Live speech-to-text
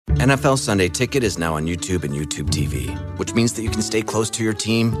NFL Sunday Ticket is now on YouTube and YouTube TV, which means that you can stay close to your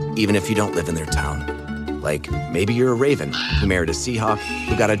team even if you don't live in their town. Like, maybe you're a Raven who married a Seahawk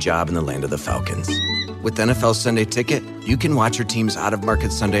who got a job in the land of the Falcons. With NFL Sunday Ticket, you can watch your team's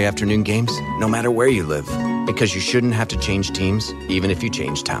out-of-market Sunday afternoon games no matter where you live, because you shouldn't have to change teams even if you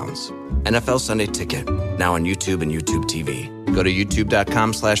change towns. NFL Sunday Ticket, now on YouTube and YouTube TV. Go to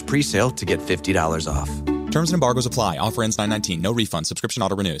youtube.com/presale to get $50 off. Terms and embargoes apply. Offer ends 9/19. No refund. Subscription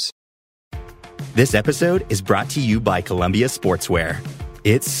auto renews. This episode is brought to you by Columbia Sportswear.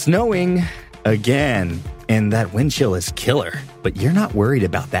 It's snowing again, and that wind chill is killer. But you're not worried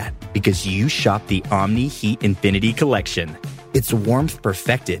about that because you shop the Omni Heat Infinity Collection. It's warmth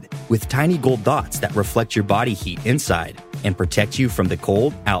perfected with tiny gold dots that reflect your body heat inside and protect you from the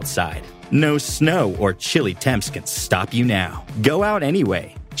cold outside. No snow or chilly temps can stop you now. Go out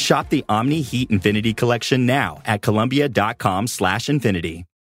anyway. Shop the Omni Heat Infinity Collection now at Columbia.com/infinity.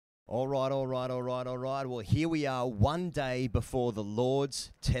 All right. Well, here we are one day before the Lord's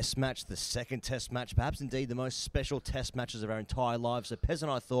Test match, the second Test match, perhaps indeed the most special Test matches of our entire lives. So Pez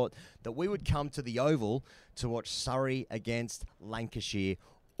and I thought that we would come to the Oval to watch Surrey against Lancashire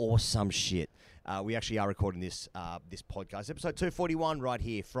or some shit. We actually are recording this podcast, episode 241, right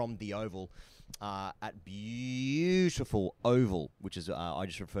here from the Oval. At beautiful Oval, which is, I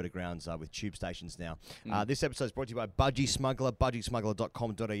just refer to grounds with tube stations now. This episode is brought to you by Budgie Smuggler,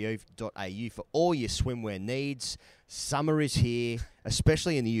 budgiesmuggler.com.au for all your swimwear needs. Summer is here,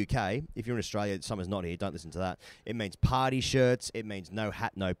 especially in the UK. If you're in Australia, summer's not here. Don't listen to that. It means party shirts. It means no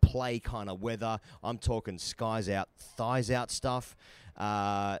hat, no play kind of weather. I'm talking skies out, thighs out stuff.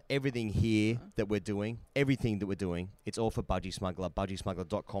 Everything here that we're doing, it's all for Budgie Smuggler,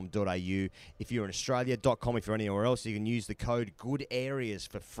 budgiesmuggler.com.au. If you're in Australia.com, if you're anywhere else, you can use the code GOODAREAS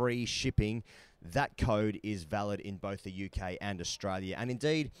for free shipping. That code is valid in both the UK and Australia, and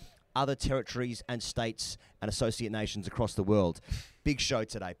indeed other territories and states and associate nations across the world. Big show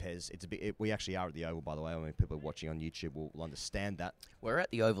today, Pez. We actually are at the Oval, by the way. I mean, people watching on YouTube will understand that. We're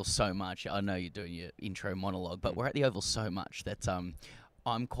at the Oval so much. I know you're doing your intro monologue, but we're at the Oval so much that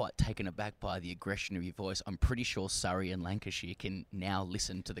I'm quite taken aback by the aggression of your voice. I'm pretty sure Surrey and Lancashire can now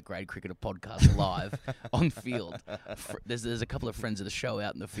listen to the Grade Cricketer podcast live on field. There's a couple of friends of the show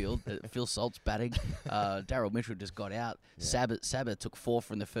out in the field. Phil Salt's batting. Daryl Mitchell just got out. Yeah. Sabah took 4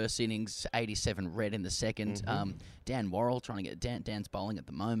 from the first innings, 87 red in the second. Dan Worrell trying to get Dan's bowling at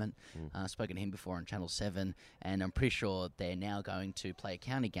the moment. Spoken to him before on Channel 7, and I'm pretty sure they're now going to play a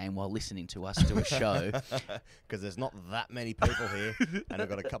county game while listening to us do a show. Because there's not that many people here, and I've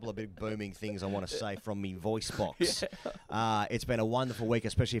got a couple of big booming things I want to say from me voice box. Yeah. It's been a wonderful week,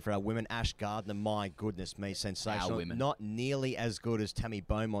 especially for our women. Ash Gardner, my goodness me, sensational. Our women. Not nearly as good as Tammy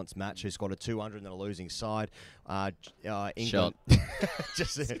Beaumont's match, who's got a 200 and a losing side. England.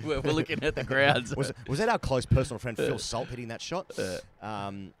 We're looking at the grounds. Was that our close personal friend Phil Salt hitting that shot?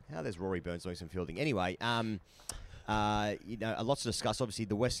 There's Rory Burns doing some fielding. Anyway, a lot to discuss. Obviously,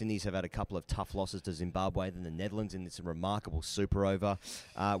 the West Indies have had a couple of tough losses to Zimbabwe, then the Netherlands in this remarkable super over.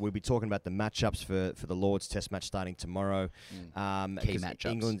 We'll be talking about the matchups for the Lord's Test match starting tomorrow. Key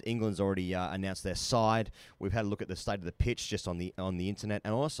matchups. England's already announced their side. We've had a look at the state of the pitch just on the internet,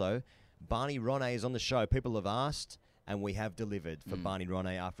 and also Barney Ronay is on the show. People have asked, and we have delivered for Barney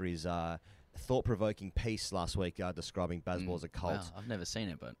Ronay after his thought-provoking piece last week describing baseball as a cult. Wow, I've never seen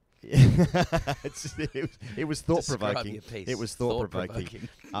it, but... it was thought-provoking. It was thought-provoking. Thought-provoking.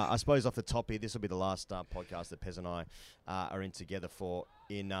 I suppose off the top here, this will be the last podcast that Pez and I are in together for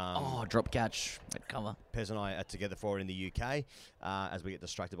drop catch at cover. Pez and I are together for in the UK as we get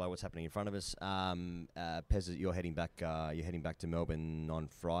distracted by what's happening in front of us. Pez, you're heading back. You're heading back to Melbourne on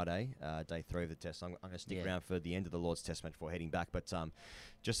Friday, day 3 of the test. I'm going to stick around for the end of the Lord's Test match before heading back. But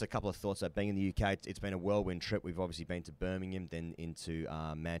just a couple of thoughts about being in the UK. It's been a whirlwind trip. We've obviously been to Birmingham, then into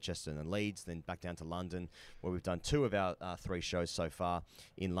Manchester and Leeds, then back down to London, where we've done 2 of our 3 shows so far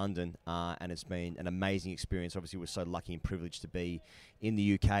in London, and it's been an amazing experience. Obviously, we're so lucky and privileged to be in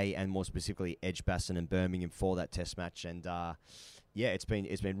the UK, and more specifically Edgbaston and Birmingham for that Test match. And it's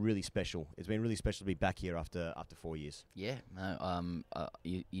been really special. It's been really special to be back here after 4 years. Yeah,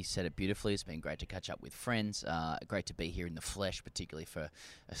 you said it beautifully. It's been great to catch up with friends. Great to be here in the flesh, particularly for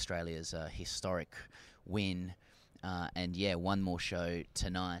Australia's historic win. And one more show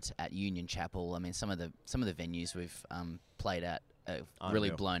tonight at Union Chapel. I mean, some of the venues we've played at have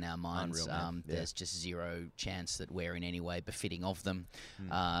really blown our minds. There's just zero chance that we're in any way befitting of them.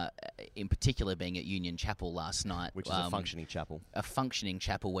 In particular, being at Union Chapel last night, which is a functioning chapel. A functioning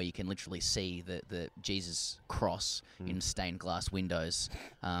chapel where you can literally see the Jesus cross in stained glass windows,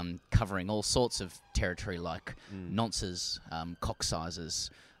 covering all sorts of territory like nonces, cock sizes.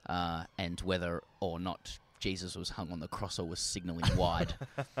 and whether or not Jesus was hung on the cross or was signalling wide.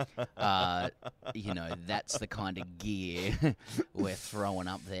 That's the kind of gear we're throwing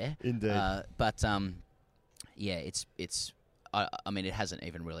up there. Indeed. I mean, it hasn't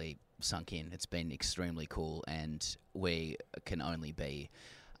even really sunk in. It's been extremely cool, and we can only be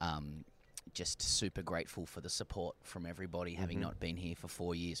just super grateful for the support from everybody. Having not been here for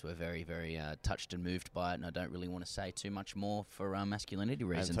 4 years, we're very, very touched and moved by it, and I don't really want to say too much more for masculinity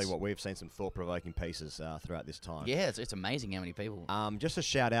reasons. And tell you what, we've seen some thought-provoking pieces throughout this time. Yeah, it's amazing how many people. Just a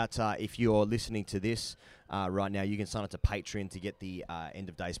shout-out, if you're listening to this right now, you can sign up to Patreon to get the end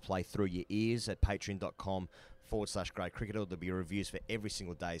of days play through your ears at patreon.com/Grey Cricketer. There'll be reviews for every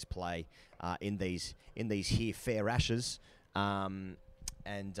single day's play in these here fair ashes.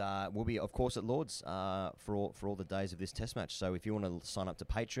 And we'll be, of course, at Lord's for all the days of this Test match. So if you want to sign up to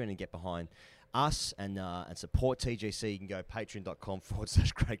Patreon and get behind us and support TGC, you can go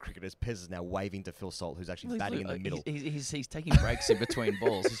patreon.com/Grey Cricketers. Pez is now waving to Phil Salt, who's actually batting in the middle. He's taking breaks in between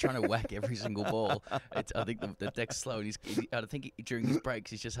balls. He's trying to whack every single ball. I think the deck's slow, and I think during his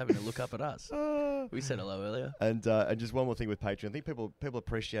breaks, he's just having to look up at us. We said hello earlier. And just one more thing with Patreon. I think people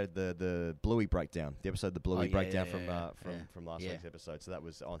appreciated the Bluey breakdown, the episode of the Bluey breakdown from last week's episode. So that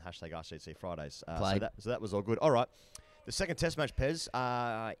was on #RCC Fridays. So that was all good. All right. The second Test match, Pez,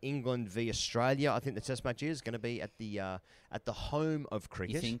 England v Australia. I think the Test match is going to be at the home of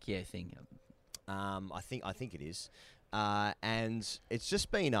cricket. You think? Yeah, I think. I think it is. And it's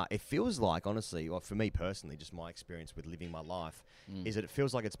just been. It feels like, honestly, well, for me personally, just my experience with living my life, is that it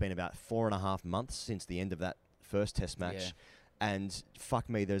feels like it's been about 4.5 months since the end of that first Test match. Yeah. And fuck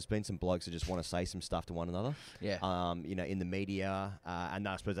me, there's been some blokes that just want to say some stuff to one another. Yeah. In the media, and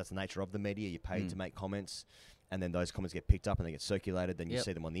I suppose that's the nature of the media. You're paid to make comments. And then those comments get picked up and they get circulated. Then you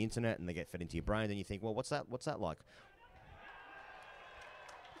see them on the internet and they get fed into your brain. Then you think, well, what's that like?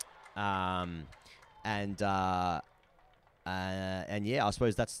 And yeah, I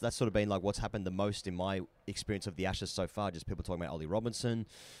suppose that's sort of been like what's happened the most in my experience of the Ashes so far. Just people talking about Ollie Robinson.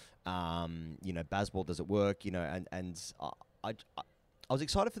 Bazball, does it work? And I was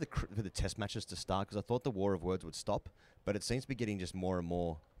excited for the Test matches to start because I thought the war of words would stop, but it seems to be getting just more and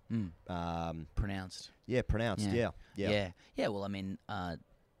more. Pronounced. Yeah, pronounced. Yeah. Well, I mean,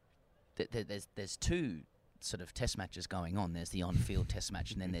 there's two sort of Test matches going on. There's the on-field Test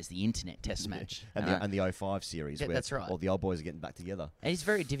match, and then there's the internet Test match, and the 05 series. Where that's right. All the old boys are getting back together. And it's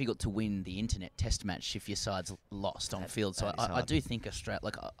very difficult to win the internet Test match if your side's lost on field. So I do think Australia.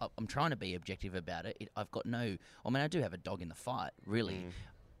 Like I'm trying to be objective about it. I do have a dog in the fight, really.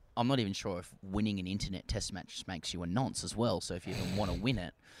 I'm not even sure if winning an internet Test match makes you a nonce as well. So if you even want to win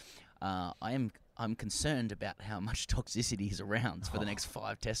it, I'm concerned about how much toxicity is around for the next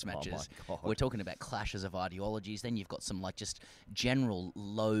 5 Test matches. Oh my God. We're talking about clashes of ideologies. Then you've got some like just general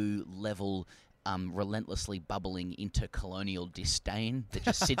low level. Relentlessly bubbling intercolonial disdain that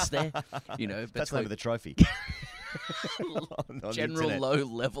just sits there, That's the name of the trophy. General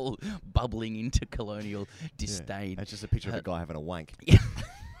low-level bubbling intercolonial disdain. It's just a picture of a guy having a wank.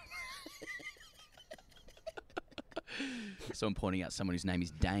 So I'm pointing out someone whose name is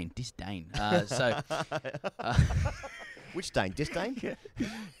Dane. Disdain. Which Dane? Disdain?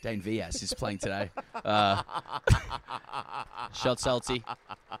 Dane Vias is playing today. Shot salty.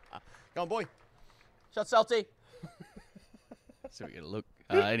 Go on, boy. Shot salty. So we got to look.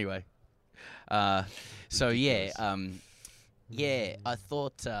 Anyway. I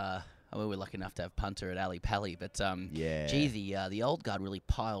thought we were lucky enough to have punter at Ali Pally, but the old guard really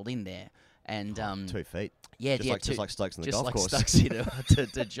piled in there. And 2 feet. Yeah, just like Stokes on the golf course. Just like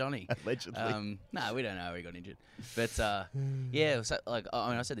Stokes to Johnny. Allegedly. No, we don't know how he got injured. But so, like,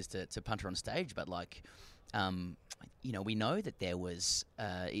 I said this to punter on stage, but like, we know that there was.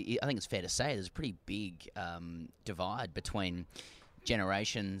 I think it's fair to say there's a pretty big divide between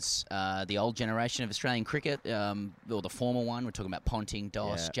generations. The old generation of Australian cricket, or the former one. We're talking about Ponting,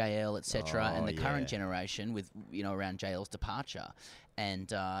 Doss, JL, etc., and the current generation with around JL's departure.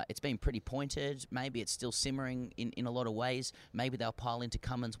 And it's been pretty pointed. Maybe it's still simmering in a lot of ways. Maybe they'll pile into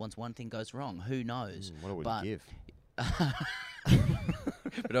Cummins once one thing goes wrong. Who knows? What would you give?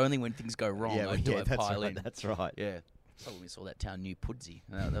 But only when things go wrong do I pile in. That's right. Yeah. So when we saw that town new Pudsey,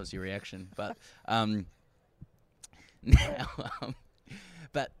 that was your reaction. But now,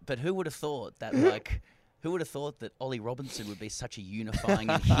 but who would have thought that like Who would have thought that Ollie Robinson would be such a unifying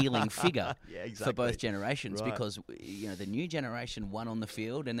and healing figure for both generations? Right. Because the new generation won on the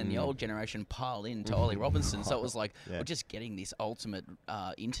field, and then the old generation piled into Ollie Robinson. So it was like we're just getting this ultimate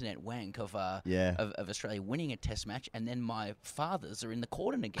internet wank of Australia winning a Test match, and then my fathers are in the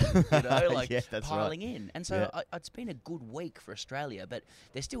cordon again, piling in. And so it's been a good week for Australia, but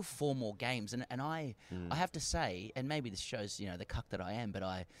there's still 4 more games, and I have to say, and maybe this shows the cuck that I am, but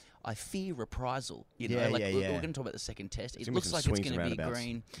I fear reprisal. We're going to talk about the second Test. It looks like it's going to be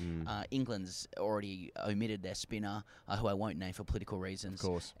green. England's already omitted their spinner, who I won't name for political reasons. Of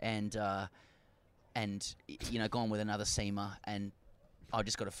course. And gone with another seamer. And I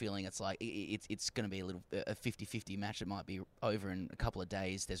just got a feeling it's like it's going to be a 50-50 match. It might be over in a couple of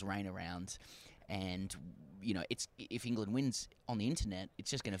days. There's rain around. And, if England wins on the internet, it's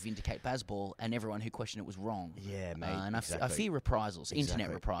just going to vindicate Bazball, and everyone who questioned it was wrong. Yeah, mate. And I fear reprisals,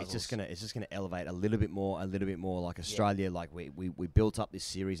 internet reprisals. It's just gonna elevate a little bit more like Australia. Yeah. Like we built up this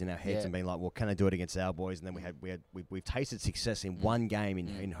series in our heads and been like, well, can I do it against our boys? And then we've tasted success in one game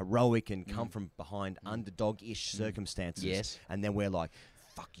in heroic and come from behind underdog-ish circumstances. Yes. And then we're like,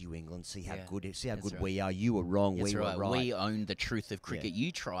 fuck you, England. See how good we are. You were wrong. That's we were right. We own the truth of cricket. You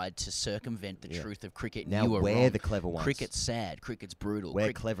tried to circumvent the truth of cricket. Now you were we're wrong. the clever ones. Cricket's sad. Cricket's brutal.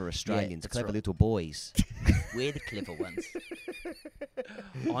 We're clever Australians, clever right. little boys. We're the clever ones.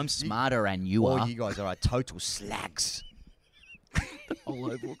 I'm smarter and you all are. You guys are total slags. The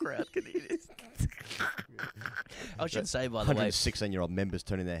whole Oval crowd can hear this. I should say, by the way, 116-year-old members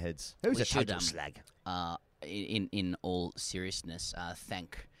turning their heads. Who's a total slag? In all seriousness,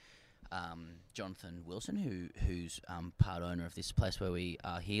 thank Jonathan Wilson, who's part owner of this place where we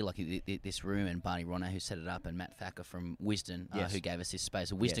are here, like this room, and Barney Ronay, who set it up, and Matt Thacker from Wisden, who gave us this space.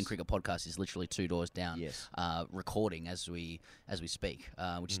 The Wisden Cricket Podcast is literally 2 doors down, recording as we speak,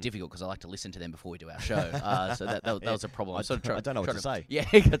 which is difficult because I like to listen to them before we do our show. So that was a problem. I don't know what to say. Yeah,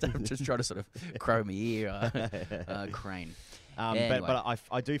 I'm just trying to sort of crow my ear, crane. Anyway. But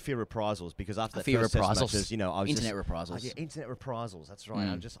I do fear reprisals because after that fear first reprisals. Test matches, I was internet reprisals. Internet reprisals. That's right.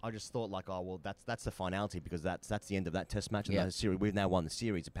 I just thought like, oh well, that's the finality because that's the end of that Test match and the series. We've now won the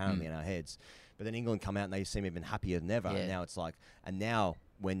series apparently in our heads. But then England come out and they seem even happier than ever. And now it's like,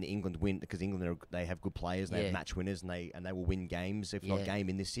 when England win, because England they have good players, and they have match winners, and they will win games if not game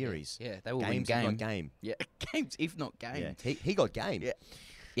in this series. Yeah, they will games win if not game. Yeah, games if not game. Yeah. He got game. Yeah.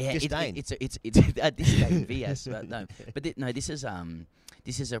 Yeah, it's VS, but no, this is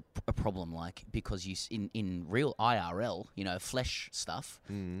a problem, like, because in real IRL, flesh stuff,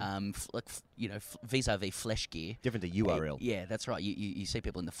 vis-a-vis flesh gear, different to URL. Yeah, that's right. You see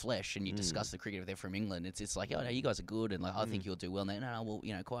people in the flesh, and you discuss the cricket if they're from England. It's like, oh no, you guys are good, and like I think you'll do well. And no, well,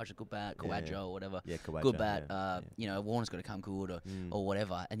 Khawaja, good bat, Khawaja or whatever, good bat. Warner's got to come good or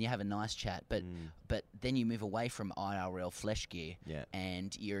whatever, and you have a nice chat. But then you move away from IRL flesh gear,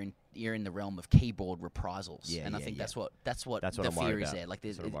 and you're in the realm of keyboard reprisals, and I think that's what the fear is there. Like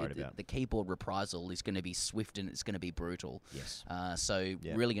the keyboard reprisal is going to be swift and it's going to be brutal. Yes.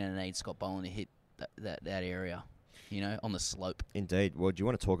 Really going to need Scott Boland to hit that area, on the slope. Indeed. Well, do you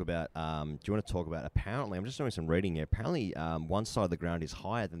want to talk about? Apparently, I'm just doing some reading here. Apparently, one side of the ground is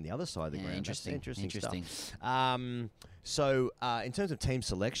higher than the other side of the ground. Interesting. Stuff. So, in terms of team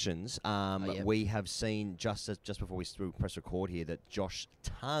selections, we have seen just before we press record here that Josh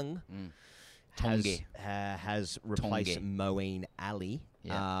Tongue has replaced Moeen Ali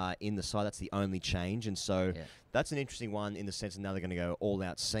in the side. That's the only change, and so that's an interesting one in the sense that now they're going to go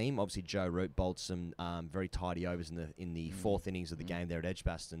all-out seam. Obviously, Joe Root bowled some very tidy overs in the fourth innings of the game there at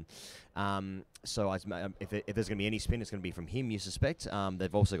Edgbaston. So if there's going to be any spin, it's going to be from him, you suspect.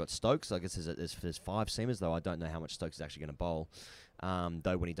 They've also got Stokes. I guess there's 5 seamers, though I don't know how much Stokes is actually going to bowl.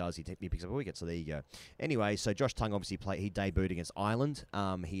 Though when he does, he picks up a wicket, so there you go. Anyway, so Josh Tongue obviously he debuted against Ireland.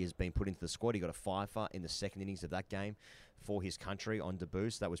 He has been put into the squad. He got a fifer in the second innings of that game for his country on debut,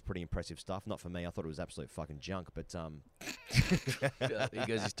 so that was pretty impressive stuff. Not for me, I thought it was absolute fucking junk, but... He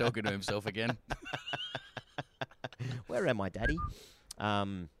goes, he's talking to himself again. Where am I, Daddy?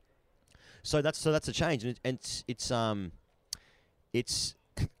 So that's a change, and it's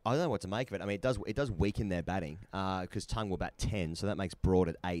I don't know what to make of it. I mean, it does weaken their batting because Tongue will bat 10, so that makes Broad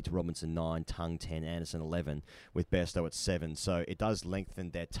at 8, Robinson 9, Tongue 10, Anderson 11, with Bairstow at 7. So it does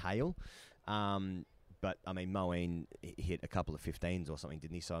lengthen their tail. But I mean, Moeen hit a couple of 15s or something,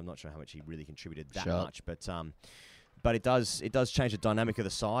 didn't he? So I'm not sure how much he really contributed that much. But it does change the dynamic of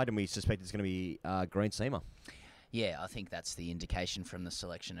the side, and we suspect it's going to be green seamer. Yeah, I think that's the indication from the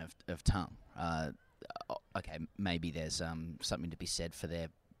selection of Tongue. Okay, maybe there's something to be said for their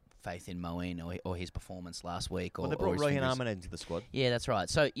faith in Moeen or his performance last week. Well, they brought Rohan Ahmed into the squad. Yeah, that's right.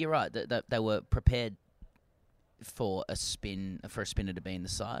 So you're right. They were prepared for a spinner to be in the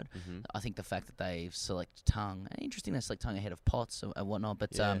side. I think the fact that they've selected Tongue, interesting they select Tongue ahead of Potts and whatnot,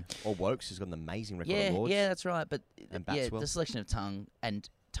 but or Wokes has got an amazing record yeah, at Lords. yeah, that's right. But And yeah, Batswell. the selection of Tongue and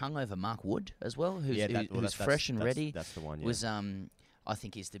Tongue over Mark Wood as well, who's that's fresh and ready. That's the one. Yeah. Was I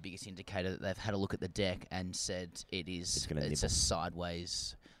think is the biggest indicator that they've had a look at the deck and said it's a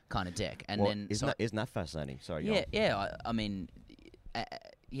sideways kind of deck. And then isn't that fascinating? Sorry. I mean,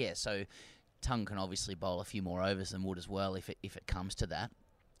 so Tongue can obviously bowl a few more overs than Wood as well if it comes to that.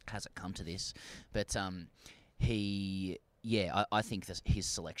 Hasn't come to this, but I think that his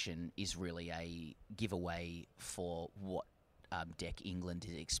selection is really a giveaway for what deck England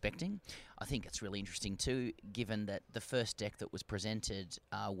is expecting. I think it's really interesting too, given that the first deck that was presented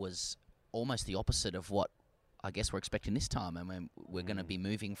was almost the opposite of what I guess we're expecting this time. I mean, we're going to be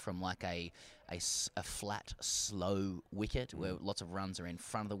moving from like a flat, slow wicket where lots of runs are in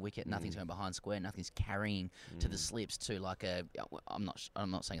front of the wicket, nothing's going behind square, nothing's carrying to the slips, to like I'm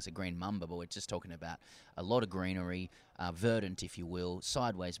not saying it's a green mamba, but we're just talking about a lot of greenery, verdant, if you will,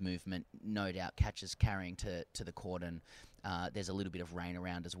 sideways movement, no doubt catches carrying to the cordon. There's a little bit of rain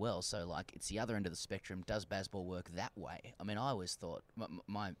around as well, so like it's the other end of the spectrum. Does Bazball work that way? I mean, I always thought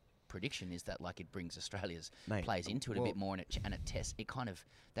my prediction is that like it brings Australia's plays into it a bit more, and it tests it.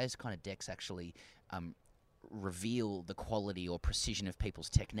 Those kind of decks actually reveal the quality or precision of people's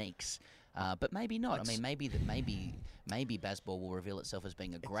techniques, but maybe not. I mean, maybe Bazball will reveal itself as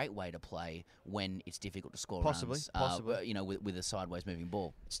being a great way to play when it's difficult to score runs. Possibly. With a sideways moving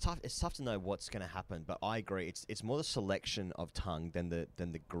ball. It's tough to know what's going to happen, but I agree. It's more the selection of Tongue than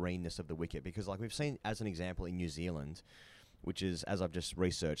the greenness of the wicket, because like we've seen as an example in New Zealand, which is, as I've just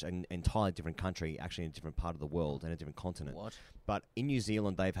researched, an entirely different country, actually in a different part of the world and a different continent. What? But in New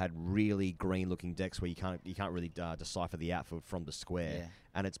Zealand, they've had really green-looking decks where you can't really decipher the outfield from the square,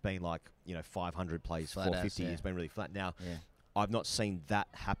 and it's been like 500 plays, flat 450. It's been really flat. Now, I've not seen that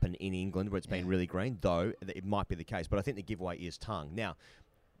happen in England where it's been really green, though it might be the case. But I think the giveaway is Tongue. Now,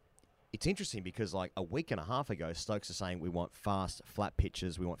 it's interesting because like a week and a half ago, Stokes are saying we want fast, flat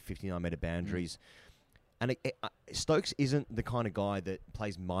pitches, we want 59-metre boundaries. And Stokes isn't the kind of guy that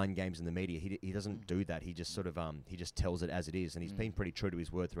plays mind games in the media. He doesn't do that. He just sort of he just tells it as it is, and he's been pretty true to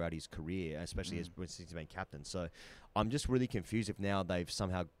his word throughout his career, especially since he's been captain. So I'm just really confused if now they've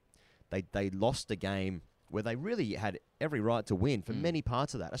somehow they lost the game where they really had every right to win for many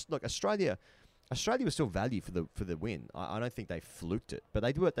parts of that. Look, Australia was still valued for the win. I don't think they fluked it, but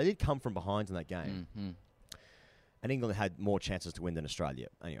they did come from behind in that game. And England had more chances to win than Australia.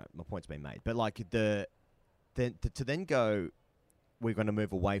 Anyway, my point's been made. But like to then go, we're going to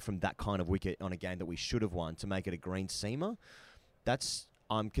move away from that kind of wicket on a game that we should have won to make it a green seamer.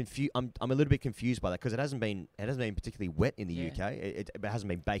 I'm confused. I'm a little bit confused by that because it hasn't been particularly wet in the UK. It hasn't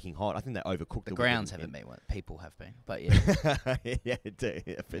been baking hot. I think they overcooked the grounds haven't been wet. People have been, but yeah,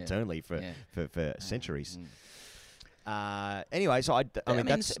 eternally for centuries. Anyway, so I mean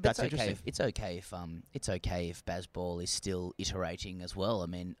that's okay. interesting. It's okay if Bazball is still iterating as well. I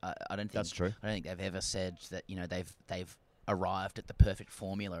mean, I don't think that's true. I don't think they've ever said that they've arrived at the perfect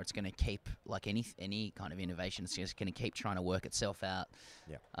formula. It's going to keep like any kind of innovation. It's just going to keep trying to work itself out.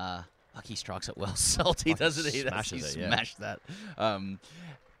 Yeah. Like he strikes it well, salty, doesn't he? Smashed that. I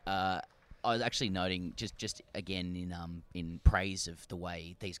was actually noting just again in praise of the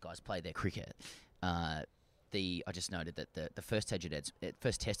way these guys play their cricket. I just noted that the first test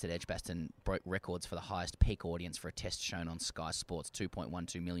at Edgbaston broke records for the highest peak audience for a test shown on Sky Sports.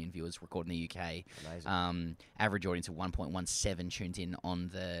 2.12 million viewers recorded in the UK. Amazing. Average audience of 1.17 tuned in on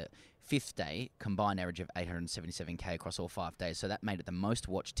the fifth day. Combined average of 877k across all 5 days. So that made it the most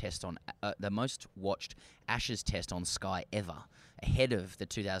watched Ashes test on Sky ever, ahead of the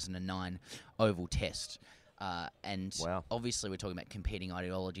 2009 Oval Test. And obviously we're talking about competing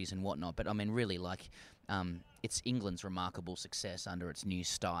ideologies and whatnot, but I mean really like it's England's remarkable success under its new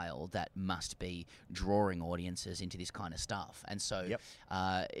style that must be drawing audiences into this kind of stuff. And so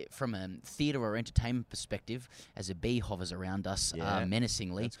from a theatre or entertainment perspective, as a bee hovers around us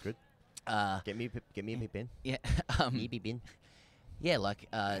menacingly. That's good. Get me a big bin. Yeah. Big bin. Yeah, like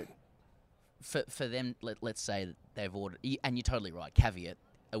for them, let's say that they've ordered, and you're totally right, caveat,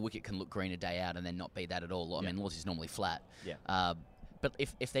 a wicket can look green a day out and then not be that at all. I mean, Law's is normally flat. Yeah. But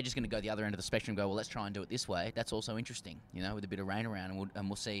if they're just going to go the other end of the spectrum and go, well, let's try and do it this way, that's also interesting, with a bit of rain around, and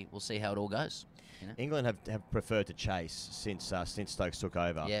we'll see how it all goes. England have preferred to chase since Stokes took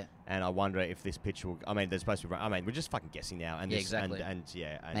over. Yeah. And I wonder if this pitch will. I mean, there's supposed to be. I mean, we're just fucking guessing now. And Yeah, this, exactly. And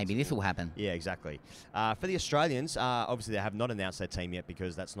Maybe this will happen. Yeah, exactly. For the Australians, obviously they have not announced their team yet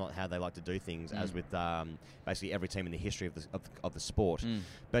because that's not how they like to do things, as with basically every team in the history of the sport.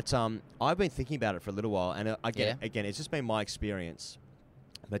 But I've been thinking about it for a little while, and again, it's just been my experience.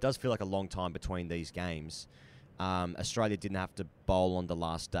 But it does feel like a long time between these games. Australia didn't have to bowl on the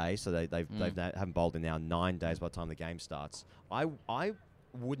last day, so they haven't bowled in now 9 days by the time the game starts. I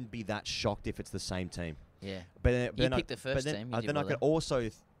wouldn't be that shocked if it's the same team. Yeah, but you picked the first team. Then I could also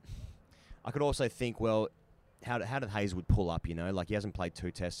think, well, how did Hazelwood pull up? You know, like he hasn't played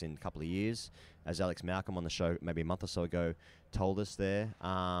 2 tests in a couple of years, as Alex Malcolm on the show maybe a month or so ago told us there.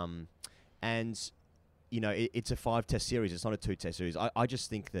 And you know, it's a 5-test series. It's not a 2-test series. I just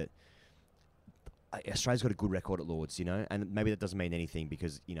think that Australia's got a good record at Lords, you know, and maybe that doesn't mean anything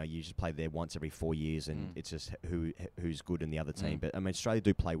because, you know, you just play there once every 4 years and it's just who's good in the other team. But, I mean, Australia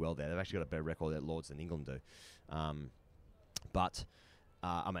do play well there. They've actually got a better record at Lords than England do. But,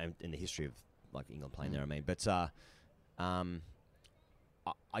 I mean, in the history of, like, England playing there, I mean. But I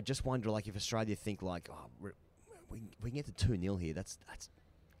just wonder, like, if Australia think, like, we can get to 2-0 here.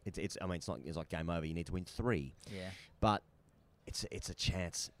 It's I mean, it's not game over. You need to win 3. Yeah. But it's a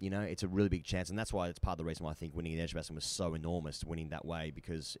chance, you know. It's a really big chance, and that's why it's part of the reason why I think winning in Edgbaston was so enormous, winning that way,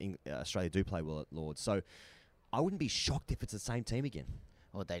 because Australia do play well at Lords. So I wouldn't be shocked if it's the same team again.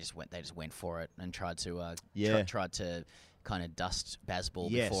 Well, they just went for it and tried to tried to kind of dust Bazball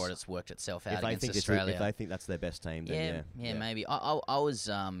before it's worked itself out against Australia. If they think that's their best team, then yeah, maybe. I was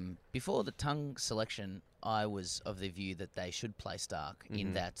before the tongue selection, I was of the view that they should play Stark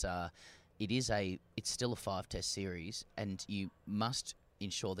in that. It's still a 5-test series, and you must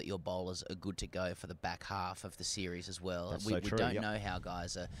ensure that your bowlers are good to go for the back half of the series as well. We don't know how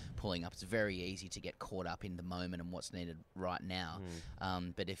guys are pulling up. It's very easy to get caught up in the moment and what's needed right now.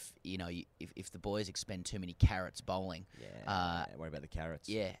 But if the boys expend too many carrots bowling, worry about the carrots.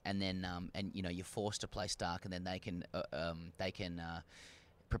 Yeah, and then you're forced to play Stark, and then they can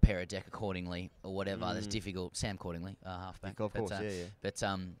prepare a deck accordingly or whatever. That's difficult. Sam Cordingley, halfback. Of course, But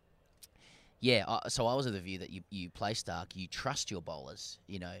so I was of the view that you play Stark, you trust your bowlers,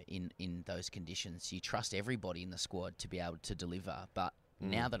 you know, in those conditions. You trust everybody in the squad to be able to deliver. But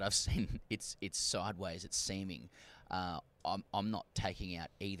now that I've seen it's sideways, it's seaming, I'm not taking out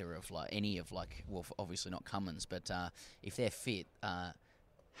either of obviously not Cummins, but if they're fit,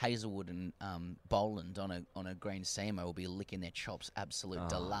 Hazelwood and Boland on a green seamer will be licking their chops absolute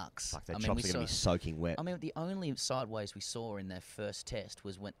deluxe. Fuck, their chops are going to be soaking wet. I mean, the only sideways we saw in their first test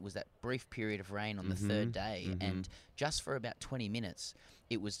was that brief period of rain on the third day, and just for about 20 minutes,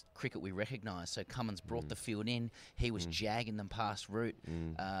 it was cricket we recognised. So Cummins brought the field in. He was jagging them past route.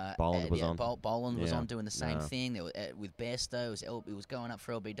 Boland was on. Boland was on doing the same thing. There was, with Bairstow, it was going up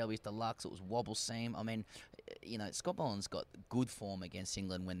for LBW's deluxe. It was wobble seam. I mean, you know, Scott Boland's got good form against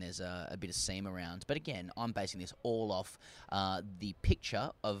England when there's a bit of seam around. But again, I'm basing this all off the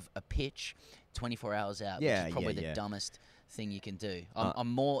picture of a pitch 24 hours out, which is probably the dumbest thing you can do.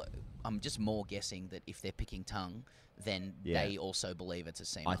 I'm just more guessing that if they're picking tongue, then they also believe it's a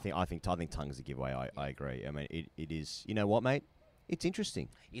seamer. I think tongue is a giveaway. I agree. I mean, it is. You know what, mate? It's interesting,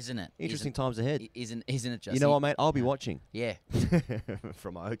 isn't it? Interesting times ahead. Isn't it just? You know what, mate? I'll be watching. Yeah,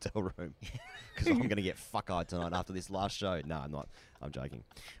 from my hotel room, because I'm going to get fuck-eyed tonight after this last show. No, I'm not. I'm joking.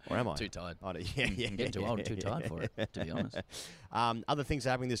 Or am I? Too tired. I'm getting too old and too tired for it, to be honest. Other things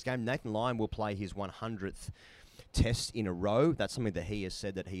happening this game. Nathan Lyon will play his 100th test in a row. That's something that he has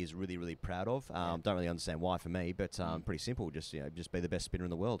said that he is really, really proud of. Don't really understand why for me, but pretty simple. Just be the best spinner in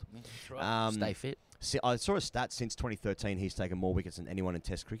the world. Yeah, that's right. Stay fit. I saw a stat since 2013. He's taken more wickets than anyone in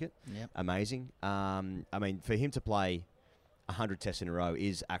Test cricket. Yep. Amazing. I mean, for him to play 100 tests in a row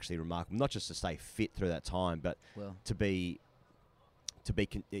is actually remarkable. Not just to stay fit through that time, but to be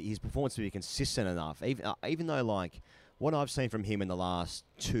his performance to be consistent enough. Even though, like, what I've seen from him in the last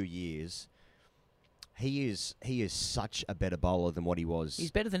 2 years, he is such a better bowler than what he was. He's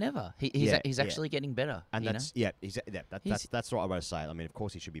better than ever. He's actually getting better. And that's what I want to say. I mean, of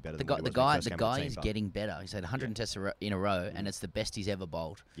course, he should be better than the guy is getting better. He's had 100 tests in a row, and it's the best he's ever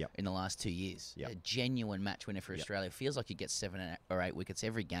bowled in the last 2 years. A genuine match winner for Australia. Feels like he gets 7 or 8 wickets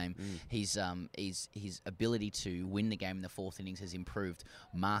every game. His ability to win the game in the fourth innings has improved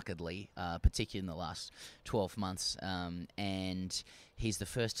markedly, particularly in the last 12 months. And he's the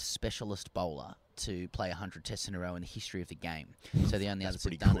first specialist bowler to play 100 tests in a row in the history of the game. So the only others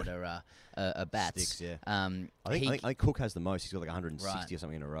who've done it are bats. Sticks, I think Cook has the most. He's got like 160 or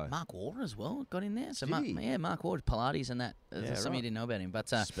something in a row. Mark Warner as well got in there. So Mark Warner, Pilates and that. That's something you didn't know about him. But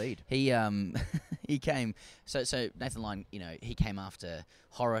speed. He he came. So Nathan Lyon, he came after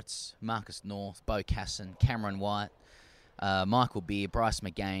Horitz, Marcus North, Bo Casson, Cameron White, Michael Beer, Bryce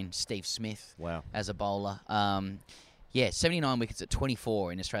McGain, Steve Smith. Wow. As a bowler. 79 wickets at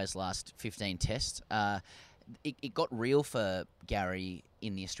 24 in Australia's last 15 tests. It got real for Gary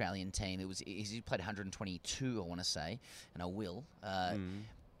in the Australian team. He played 122, I want to say, and I will.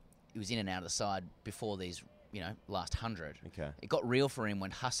 He was in and out of the side before these, last 100. Okay. It got real for him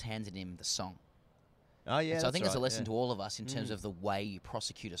when Huss handed him the song. Oh, yeah. So I think that's it's a right, lesson to all of us in terms of the way you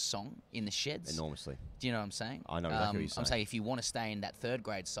prosecute a song in the sheds. Enormously. Do you know what I'm saying? I know exactly what you're saying. I'm saying if you want to stay in that third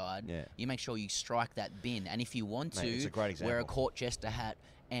grade side, you make sure you strike that bin. And if you want it's a great wear a example. court jester hat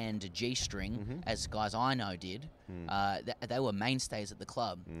and a G-string, as guys I know did, they were mainstays at the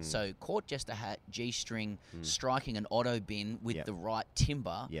club. So court jester hat, G-string, striking an auto bin with the right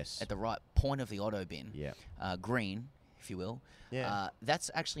timber at the right point of the auto bin, green, if you will. Yeah.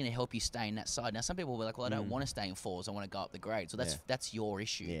 That's actually going to help you stay in that side. Now, some people will be like, well, I don't want to stay in fours. I want to go up the grade. So that's your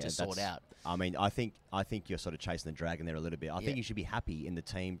issue to sort out. I mean, I think you're sort of chasing the dragon there a little bit. I think you should be happy in the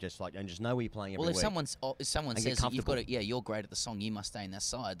team, and just know where you're playing every week. If someone says that you've got to, you're great at the song, you must stay in that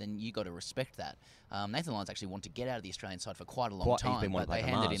side, then you got to respect that. Nathan Lyons actually wanted to get out of the Australian side for quite a long time, he's been but they like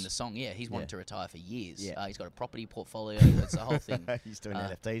handed Mars. him the song. Yeah, he's wanted to retire for years. Yeah. He's got a property portfolio. That's the whole thing. He's doing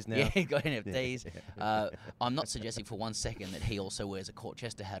NFTs now. Yeah, he got NFTs. I'm not suggesting for one second that he also wears a court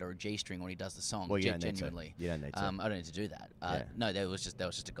chester hat or a G-string when he does the song. Well, you don't genuinely. need to. You don't need to. I don't need to do that. No, that was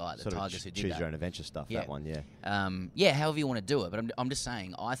just a guy at the Sort Tigers of who did choose that. your own adventure stuff. Yeah. That one, however you want to do it. But I'm just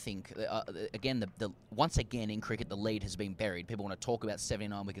saying, I think, again, once again in cricket, the lead has been buried. People want to talk about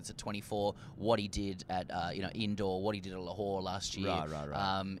 79 wickets at 24, what he did at indoor, what he did at Lahore last year.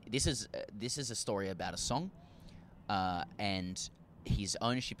 Right. This is a story about a song, and his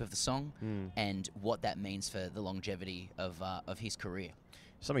ownership of the song, and what that means for the longevity of his career.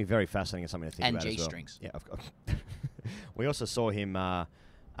 Something very fascinating and something to think and about as well. G-strings. Yeah, of course. We also saw him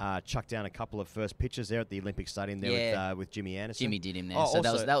chuck down a couple of first pitches there at the Olympic Stadium there with Jimmy Anderson. Jimmy did him there. Oh, so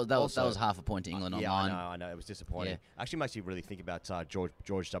also, that was half a point to England online. I know. It was disappointing. Yeah. Actually makes you really think about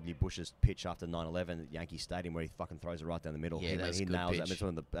George W. Bush's pitch after 9/11 at Yankee Stadium where he fucking throws it right down the middle. Yeah, he good nails pitch.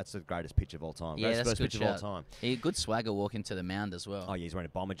 that. That's the greatest pitch of all time. Yeah, that's first good pitch of all time. He good swagger walking to the mound as well. Oh yeah, he's wearing a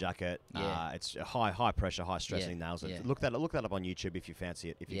bomber jacket. Yeah. It's high pressure, high stress, and he nails it. Yeah. Look that up on YouTube if you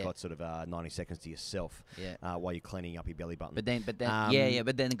fancy it. If you've got sort of 90 seconds to yourself while you're cleaning up your belly button. But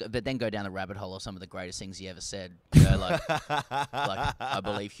then go down the rabbit hole of some of the greatest things he ever said. Like I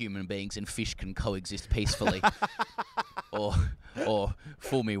believe human beings and fish can coexist peacefully. or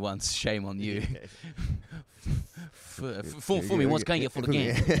fool me once, shame on you. Fool me once, can't get fooled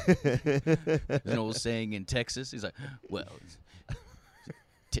again. You know what I'm saying in Texas? He's like, well,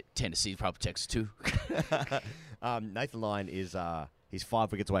 Tennessee's probably Texas too. Nathan Lyon is he's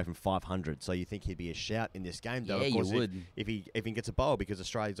 5 wickets away from 500, so you think he'd be a shout in this game, though. Yeah, of course, you would. If he gets a bowl, because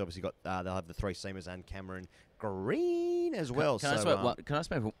Australia's obviously got they'll have the three seamers and Cameron Green as well. Can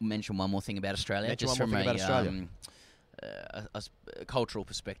I mention one more thing about Australia? Just from a cultural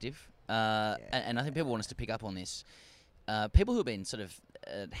perspective, and I think people want us to pick up on this. People who've been sort of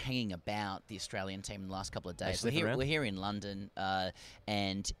hanging about the Australian team in the last couple of days. We're here in London,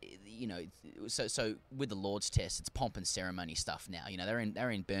 and so with the Lord's Test, it's pomp and ceremony stuff now.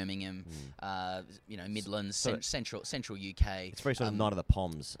 They're in Birmingham, Midlands, central UK. It's very sort of night of the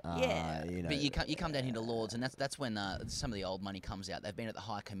Poms. But you come down here to Lords, and that's when some of the old money comes out. They've been at the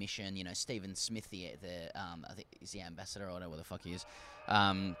High Commission. Stephen Smith, the I think he's the ambassador. I don't know what the fuck he is.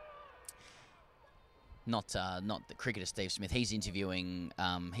 Not the cricketer Steve Smith. He's interviewing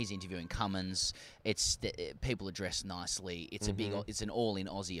Cummins. People are dressed nicely. It's it's an all-in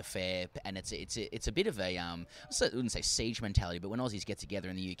Aussie affair, and it's a bit of a I wouldn't say siege mentality, but when Aussies get together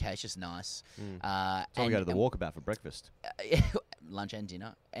in the UK, it's just nice. So we go to the walkabout for breakfast, lunch and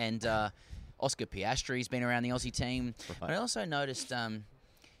dinner, and Oscar Piastri's been around the Aussie team. Right. But I also noticed on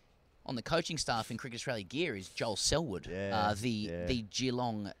the coaching staff in Cricket Australia gear is Joel Selwood, the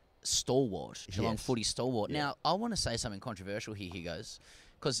Geelong stalwart, Geelong footy stalwart. Now, I want to say something controversial here, Hugos,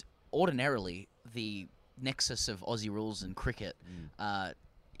 because ordinarily the nexus of Aussie rules and cricket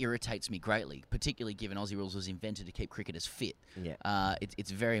irritates me greatly, particularly given Aussie rules was invented to keep cricketers fit. Yeah. It's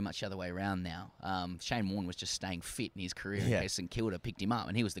very much the other way around now. Shane Warne was just staying fit in his career in case St Kilda picked him up,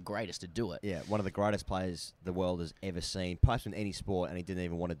 and he was the greatest to do it. Yeah, one of the greatest players the world has ever seen, perhaps in any sport, and he didn't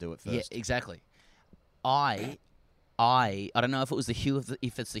even want to do it first. Yeah, exactly. I don't know if it's the hue of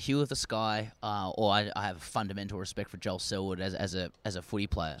the sky, or I have a fundamental respect for Joel Selwood as a footy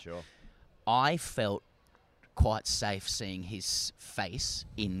player. Sure. I felt quite safe seeing his face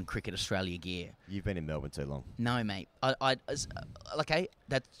in Cricket Australia gear. You've been in Melbourne too long. No, mate. Okay,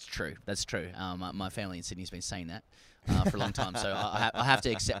 that's true. That's true. My family in Sydney's been saying that for a long time, so I have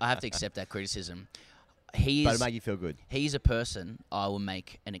to accept that criticism. But it made you feel good. He's a person I will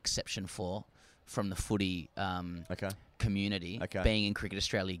make an exception for from the footy community. Okay. Being in Cricket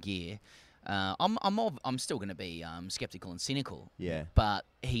Australia gear, I'm still going to be skeptical and cynical. Yeah. But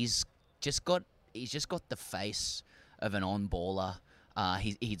he's just got the face of an on-baller.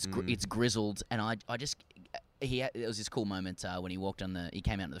 It's grizzled, and I just there was this cool moment when he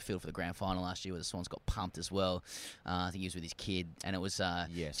came out into the field for the grand final last year where the Swans got pumped as well. I think he was with his kid, and it was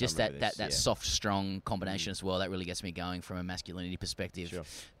just that soft, strong combination as well. That really gets me going from a masculinity perspective. Sure.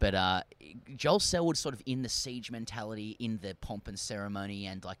 But Joel Selwood sort of in the siege mentality, in the pomp and ceremony,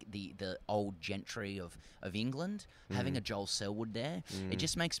 and like the old gentry of England, having a Joel Selwood there, it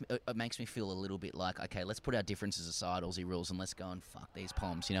just makes me feel a little bit like, okay, let's put our differences aside, Aussie rules, and let's go and fuck these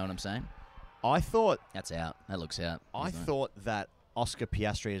poms. You know what I'm saying? I thought... That's out. That looks out. I thought that Oscar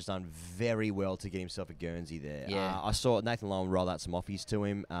Piastri has done very well to get himself a Guernsey there. Yeah. I saw Nathan Lyon roll out some offies to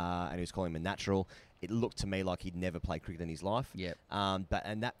him, and he was calling him a natural. It looked to me like he'd never played cricket in his life. Yep.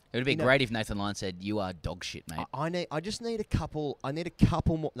 It would be great if Nathan Lyon said, "You are dog shit, mate." I just need a couple. I need a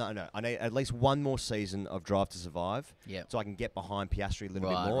couple more. No. I need at least one more season of Drive to Survive. Yep. So I can get behind Piastri a little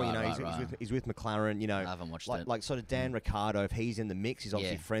bit more. He's with McLaren. I haven't watched it. Like sort of Dan Ricciardo. If he's in the mix, he's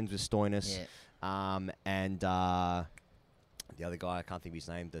obviously friends with Stoinis. Yeah. And the other guy, I can't think of his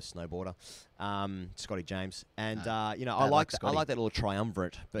name, the snowboarder, Scotty James. And I like that little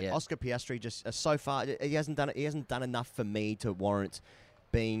triumvirate. But Oscar Piastri just so far he hasn't done enough for me to warrant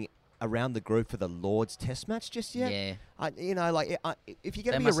being around the group for the Lord's Test match just yet. Yeah. If you're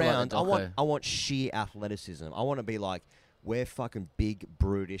going to be around, I want sheer athleticism. I want to be like, we're fucking big,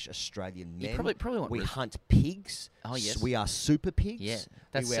 brutish Australian men. You probably want we hunt pigs. Oh, yes. We are super pigs. Yeah,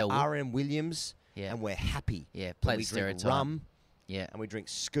 that's we wear RM Williams. Yeah. And we're happy. Yeah, play the stereotype. stereotype. Rum. Yeah. And we drink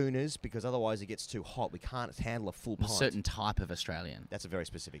schooners because otherwise it gets too hot. We can't handle a full pint. A certain type of Australian. That's a very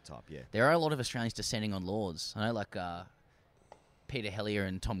specific type, yeah. There are a lot of Australians descending on Lords. I know, like Peter Hellier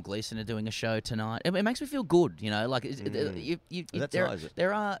and Tom Gleeson are doing a show tonight. It makes me feel good, you know. Like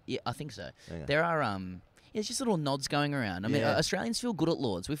there are. Yeah, I think so. Okay. There are. It's just little nods going around. I mean, Australians feel good at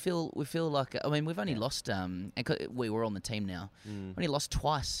Lords. We feel like. I mean, we've only lost. We were on the team now. Only lost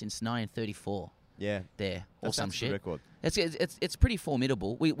twice since 1934. Yeah, there or some shit. Record. It's pretty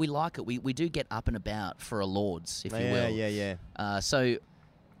formidable. We like it. We do get up and about for a Lords, if you will. Yeah. So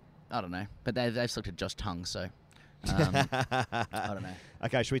I don't know, but they've selected Josh Tongue, so I don't know.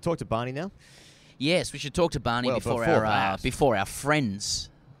 Okay, should we talk to Barney now? Yes, we should talk to Barney before our friends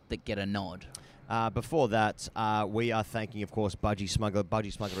that get a nod. Before that, we are thanking, of course, Budgie Smuggler.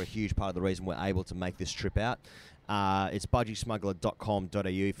 Budgie Smuggler are a huge part of the reason we're able to make this trip out. It's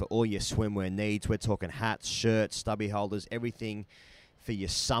budgiesmuggler.com.au for all your swimwear needs. We're talking hats, shirts, stubby holders, everything for your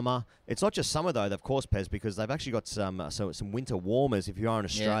summer. It's not just summer though, of course, Pez, because they've actually got some winter warmers. If you are in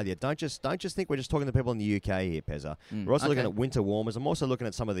Australia, don't just think we're just talking to people in the UK here, Pezza. We're also looking at winter warmers. I'm also looking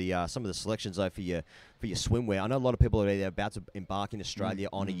at some of the selections though for your swimwear. I know a lot of people are either about to embark in Australia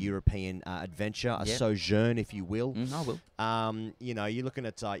on a European adventure, a sojourn, if you will. I will. You're looking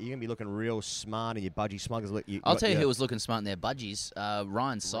at you're gonna be looking real smart in your budgie smugglers. I'll tell you who was looking smart in their budgies.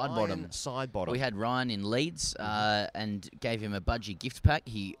 Ryan Sidebottom. Sidebottom. We had Ryan in Leeds and gave him a budgie gift pack.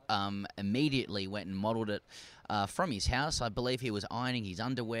 He immediately went and modelled it from his house. I believe he was ironing his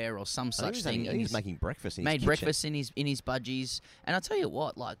underwear or some such thing. He was making breakfast in his kitchen. Made breakfast in his budgies. And I'll tell you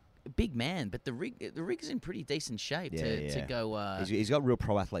what, like, big man, but the rig is in pretty decent shape to go. He's got a real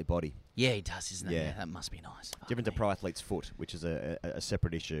pro athlete body. Yeah, he does, isn't it? Yeah, that must be nice. Different to pro athlete's foot, which is a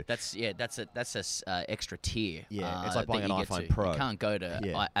separate issue. That's a extra tier. Yeah, it's like buying an iPhone Pro. You can't go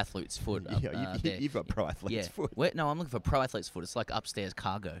to athlete's foot. You've got pro athlete's foot. No, I'm looking for pro athlete's foot. It's like upstairs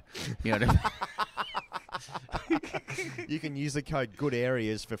cargo. You know what I mean? You can use the code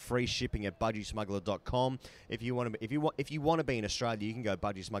GOODAREAS for free shipping at budgiesmuggler.com. If you want to be in Australia, you can go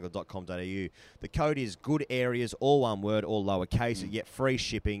budgiesmuggler.com.au. The code is GOODAREAS, all one word, all lowercase. You get free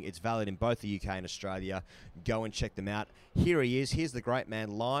shipping. It's valid in both the UK and Australia. Go and check them out. Here he is. Here's the great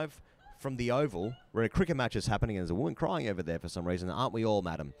man live from the Oval, where a cricket match is happening, and there's a woman crying over there for some reason. Aren't we all,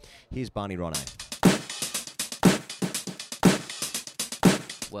 madam? Here's Barney Ronay.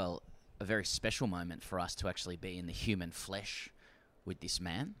 Well, a very special moment for us to actually be in the human flesh with this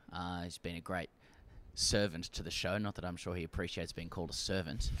man. He's been a great servant to the show. Not that I'm sure he appreciates being called a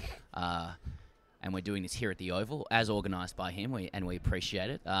servant. And we're doing this here at the Oval, as organised by him, and we appreciate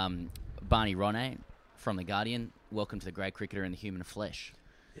it. Barney Ronay from The Guardian, welcome to the great cricketer in the human flesh.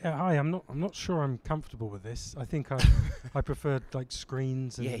 Yeah, hi. I'm not sure I'm comfortable with this. I think I preferred like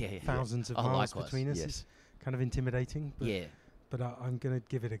screens and thousands of miles likewise. between us. Yes. It's kind of intimidating. But But I'm going to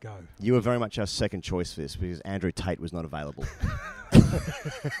give it a go. You were very much our second choice for this because Andrew Tate was not available.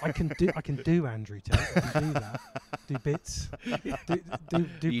 I can do Andrew Tate. I can do that. Do bits.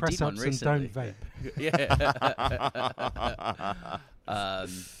 Do press ups and don't vape.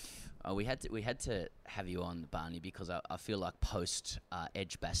 We had to have you on, Barney, because I feel like post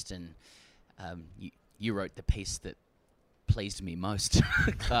Edgbaston, you wrote the piece that pleased me most,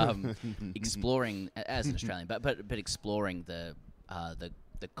 exploring as an Australian, but exploring the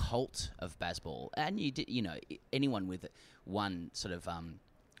cult of baseball, and you did, anyone with one sort of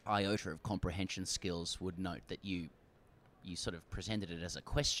iota of comprehension skills would note that you sort of presented it as a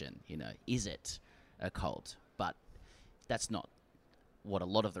question. Is it a cult? But that's not what a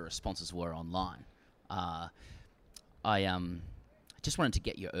lot of the responses were online. I just wanted to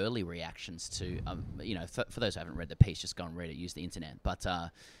get your early reactions to, for those who haven't read the piece, just go and read it, use the internet. But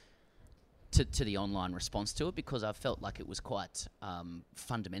to the online response to it, because I felt like it was quite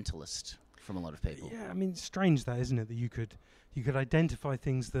fundamentalist from a lot of people. Yeah, I mean, it's strange that, isn't it, that you could identify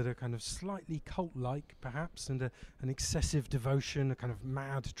things that are kind of slightly cult-like, perhaps, and an excessive devotion, a kind of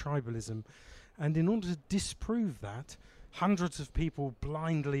mad tribalism. And in order to disprove that, hundreds of people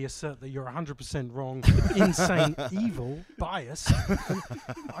blindly assert that you're 100% wrong, insane, evil, biased. I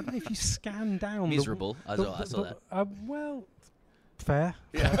don't know if you scan down... Miserable, I saw that. Well, fair.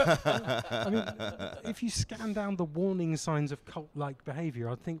 I mean, if you scan down the warning signs of cult-like behaviour,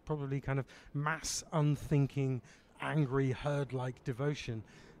 I'd think probably kind of mass, unthinking, angry, herd-like devotion.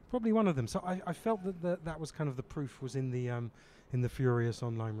 Probably one of them. So I felt that was kind of the proof was in the furious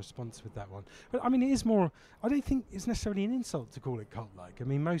online response with that one. But I mean, it is more, I don't think it's necessarily an insult to call it cult-like. I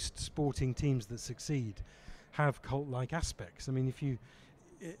mean, most sporting teams that succeed have cult-like aspects. I mean,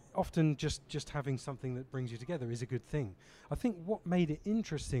 often just having something that brings you together is a good thing. I think what made it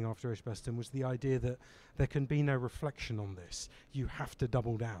interesting after Edgbaston was the idea that there can be no reflection on this. You have to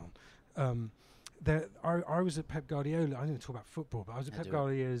double down. I was at Pep Guardiola. I didn't talk about football, but I was at Pep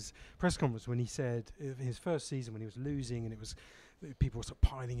Guardiola's press conference when he said in his first season when he was losing, and it was people were sort of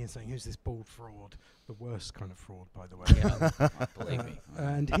piling in saying, "Who's this bald fraud?" The worst kind of fraud, by the way. Yeah, believe me.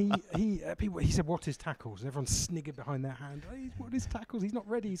 And he said, "What is tackles?" And everyone sniggered behind their hand. Hey, what is tackles? He's not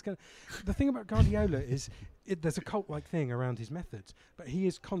ready. He's going. The thing about Guardiola is there's a cult-like thing around his methods, but he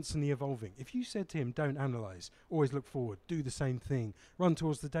is constantly evolving. If you said to him, "Don't analyse, always look forward, do the same thing, run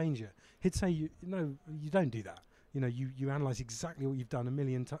towards the danger," he'd say, "No, you don't do that. You analyse exactly what you've done a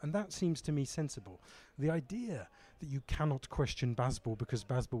million times," and that seems to me sensible. The idea that you cannot question baseball because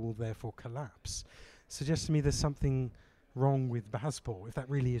baseball will therefore collapse suggests to me there's something wrong with baseball, if that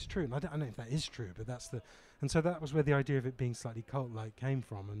really is true. And I don't know if that is true, but so that was where the idea of it being slightly cult-like came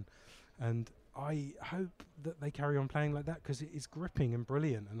from, and I hope that they carry on playing like that because it is gripping and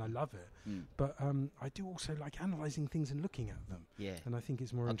brilliant, and I love it. But I do also like analysing things and looking at them. Yeah, and I think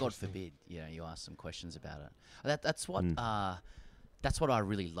it's more God interesting. forbid, you ask some questions about it. That's what I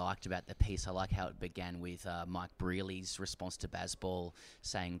really liked about the piece. I like how it began with Mike Brealey's response to baseball,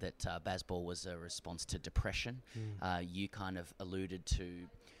 saying that baseball was a response to depression. You kind of alluded to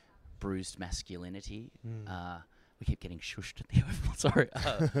bruised masculinity. We keep getting shushed at the Oval. Sorry,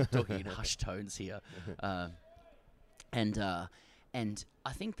 talking in hushed tones here. And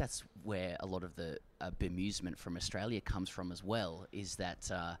I think that's where a lot of the bemusement from Australia comes from as well, is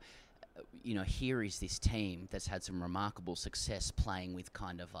that, here is this team that's had some remarkable success playing with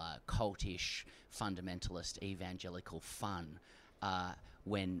kind of cultish, fundamentalist, evangelical fun,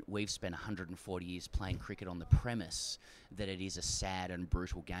 when we've spent 140 years playing cricket on the premise that it is a sad and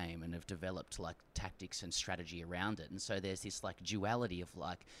brutal game and have developed like tactics and strategy around it. And so there's this like duality of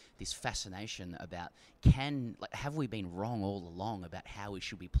like this fascination about have we been wrong all along about how we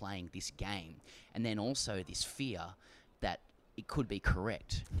should be playing this game? And then also this fear that it could be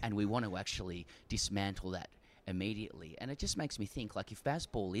correct, and we want to actually dismantle that immediately. And it just makes me think, like, if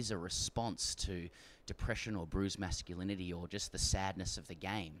baseball is a response to depression or bruised masculinity or just the sadness of the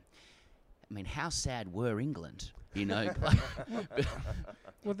game, I mean, how sad were England, going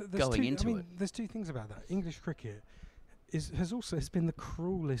into it? There's two things about that. English cricket has been the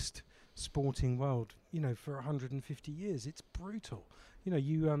cruelest sporting world, for 150 years. It's brutal.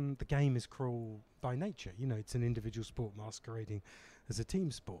 The game is cruel by nature. It's an individual sport masquerading as a team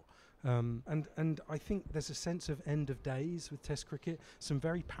sport. And I think there's a sense of end of days with Test cricket. Some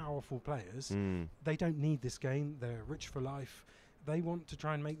very powerful players. They don't need this game. They're rich for life. They want to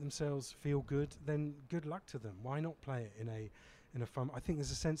try and make themselves feel good. Then good luck to them. Why not play it in a fun? I think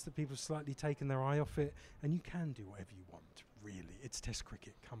there's a sense that people have slightly taken their eye off it, and you can do whatever you want, really. It's Test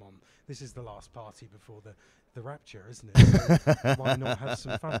cricket. Come on. This is the last party before the rapture, isn't it? So why not have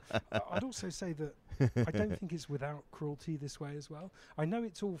some fun? I'd also say that I don't think it's without cruelty this way as well. I know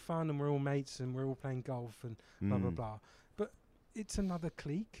it's all fun and we're all mates and we're all playing golf and blah, blah, blah. But it's another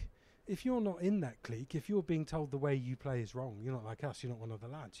clique. If you're not in that clique, if you're being told the way you play is wrong, you're not like us, you're not one of the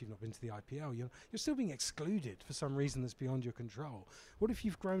lads, you've not been to the IPL, you're still being excluded for some reason that's beyond your control. What if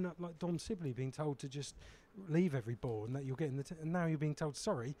you've grown up like Dom Sibley, being told to just leave every ball and that you're getting and now you're being told,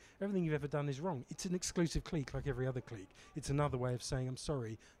 sorry, everything you've ever done is wrong. It's an exclusive clique like every other clique. It's another way of saying, I'm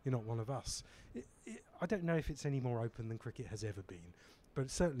sorry, you're not one of us. I don't know if it's any more open than cricket has ever been, but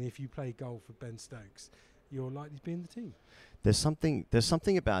certainly if you play golf with Ben Stokes, you're likely to be in the team. There's something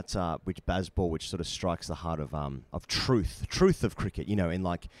about which baseball which sort of strikes the heart of truth of cricket. You know, in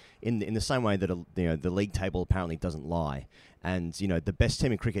the same way that the league table apparently doesn't lie, and the best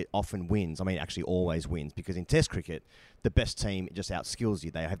team in cricket often wins. I mean, actually always wins, because in Test cricket, the best team just outskills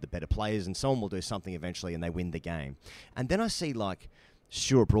you. They have the better players, and someone will do something eventually, and they win the game. And then I see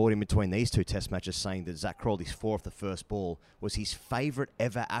Stuart Broad in between these two Test matches saying that Zach Crawley's 4 off the first ball was his favourite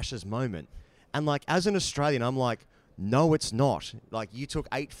ever Ashes moment. And as an Australian, I'm like, no, it's not. You took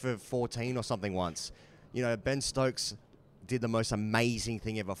 8 for 14 or something once. Ben Stokes did the most amazing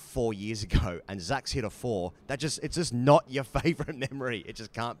thing ever 4 years ago, and Zach's hit a 4. It's just not your favourite memory. It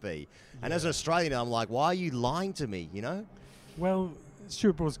just can't be. Yeah. And as an Australian, I'm like, why are you lying to me? Well,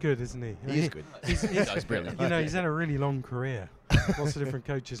 Stuart Broad's good, isn't he? He is good. He's brilliant. He's had a really long career. Lots of different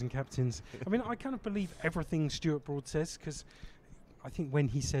coaches and captains. I mean, I kind of believe everything Stuart Broad says, because I think when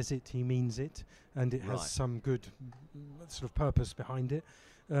he says it, he means it, and it has some good sort of purpose behind it.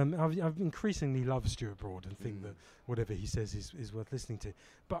 I've increasingly loved Stuart Broad and think that whatever he says is worth listening to.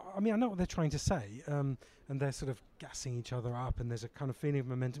 But, I mean, I know what they're trying to say, and they're sort of gassing each other up, and there's a kind of feeling of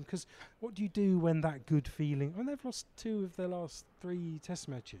momentum, because what do you do when that good feeling... I mean, they've lost 2 of their last 3 Test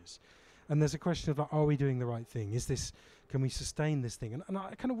matches, and there's a question of, are we doing the right thing? Can we sustain this thing? And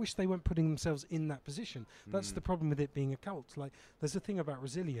I kind of wish they weren't putting themselves in that position. That's the problem with it being a cult. There's a thing about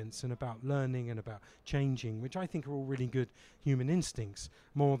resilience and about learning and about changing, which I think are all really good human instincts,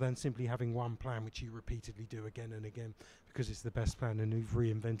 more than simply having one plan which you repeatedly do again and again because it's the best plan and you've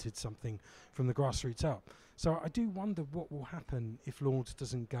reinvented something from the grassroots up. So I do wonder what will happen if Lords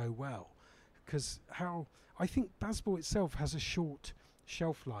doesn't go well, because I think baseball itself has a short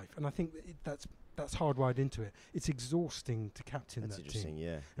shelf life, and I think that's hardwired into it. It's exhausting to captain that team. That's interesting,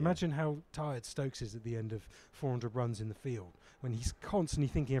 yeah. Imagine how tired Stokes is at the end of 400 runs in the field when he's constantly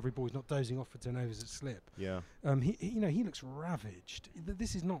thinking every ball, he's not dozing off for turnovers at slip. Yeah. He looks ravaged.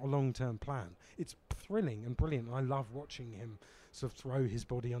 This is not a long-term plan. It's thrilling and brilliant. I love watching him sort of throw his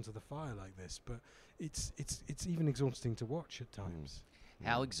body onto the fire like this, but it's even exhausting to watch at times.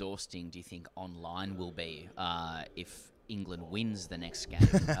 How exhausting do you think online will be if England wins the next game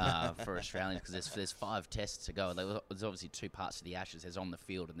for Australians? Because there's 5 tests to go. There's obviously 2 parts to the Ashes. There's on the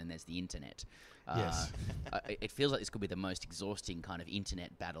field and then there's the internet. Yes. It feels like this could be the most exhausting kind of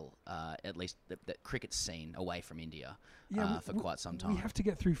internet battle, at least that cricket's seen away from India for quite some time. We have to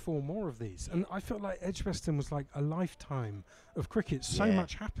get through 4 more of these. And I felt like Edgbaston was like a lifetime of cricket. So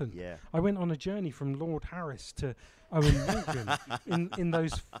much happened. Yeah. I went on a journey from Lord Harris to Owen Morgan in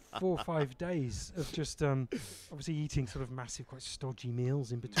those 4 or 5 days of just obviously eating sort of massive, quite stodgy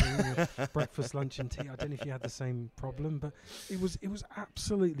meals in between breakfast, lunch and tea. I don't know if you had the same problem, but it was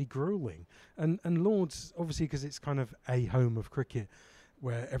absolutely grueling. And Lords, obviously, because it's kind of a home of cricket,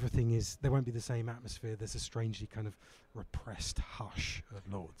 where everything is, there won't be the same atmosphere. There's a strangely kind of repressed hush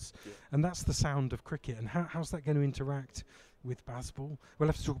at Lords. Yeah. And that's the sound of cricket. And how's that going to interact with baseball? We'll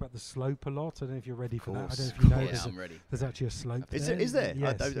have to talk about the slope a lot. I don't know if you're ready for that. I don't know if you know I'm ready. There's actually a slope there. Is there?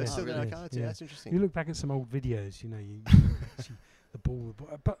 Yes. That's interesting. You look back at some old videos, you see the ball.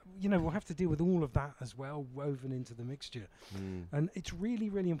 But, we'll have to deal with all of that as well, woven into the mixture. And it's really,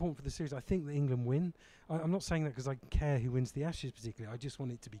 really important for the series. I think that England win. I'm not saying that because I care who wins the Ashes particularly. I just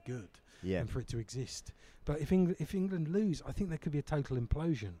want it to be good and for it to exist. But if England lose, I think there could be a total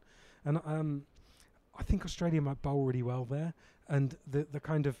implosion. And I think Australia might bowl really well there. And the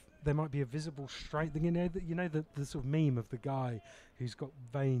kind of, there might be a visible straight thing, the sort of meme of the guy who's got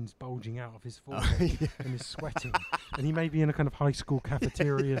veins bulging out of his forehead and is sweating, and he may be in a kind of high school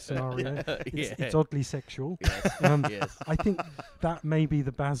cafeteria scenario. It's oddly sexual. Yes. I think that may be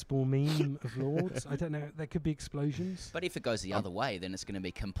the baseball meme of Lords. I don't know. There could be explosions. But if it goes the other way, then it's going to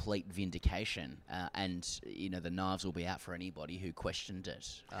be complete vindication, and the knives will be out for anybody who questioned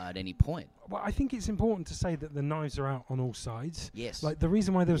it at any point. Well, I think it's important to say that the knives are out on all sides. It's Yes. like the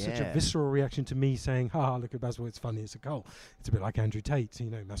reason why there was such a Yeah. visceral reaction to me saying, "Ha, look at basketball, it's funny, it's a cult." It's a bit like Andrew Tate,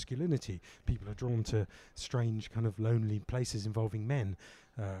 masculinity. People are drawn to strange, kind of lonely places involving men,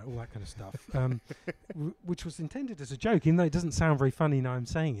 all that kind of stuff, which was intended as a joke, even though it doesn't sound very funny now I'm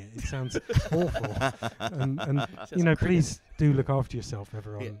saying it. It sounds awful. And please do look after yourself,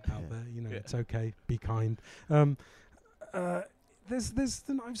 everyone out there. It's okay. Be kind. There's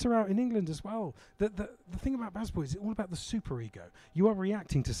the knives are out in England as well. The thing about basketball is it's all about the superego. You are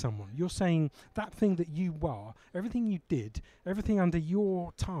reacting to someone. You're saying that thing that you are, everything you did, everything under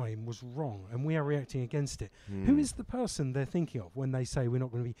your time was wrong, and we are reacting against it. Who is the person they're thinking of when they say we're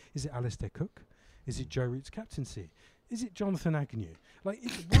not going to be? Is it Alistair Cook? Is it Joe Root's captaincy? Is it Jonathan Agnew? Like,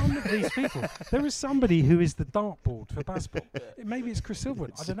 it's one of these people. There is somebody who is the dartboard for basketball. Maybe it's Chris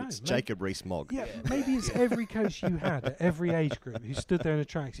Silverwood. I don't know. It's Jacob Rees-Mogg. Yeah, maybe it's every coach you had at every age group who stood there in a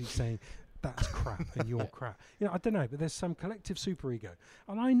tracksuit saying, "That's crap and you're crap." I don't know, but there's some collective superego.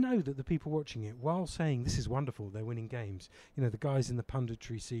 And I know that the people watching it, while saying, "This is wonderful, they're winning games," the guys in the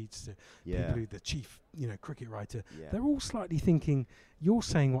punditry seats, the chief, cricket writer, they're all slightly thinking, "You're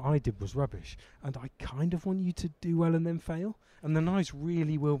saying what I did was rubbish, and I kind of want you to do well and then fail." And the knives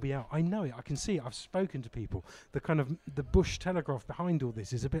really will be out. I know it. I can see it. I've spoken to people. The kind of the Bush telegraph behind all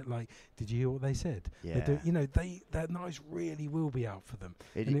this is a bit like, did you hear what they said? Yeah. Their knives really will be out for them,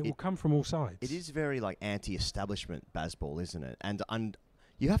 It and it will come from all sides. It is very like anti-establishment baseball, isn't it? And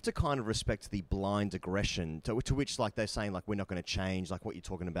you have to kind of respect the blind aggression to which, like, they're saying, like, we're not going to change, like what you're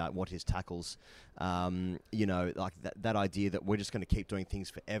talking about, what his tackles, like that idea that we're just going to keep doing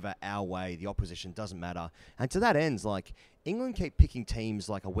things forever our way, the opposition doesn't matter. And to that end, like, England keep picking teams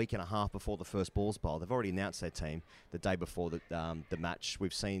like a week and a half before the first ball's bowled. They've already announced their team the day before the match.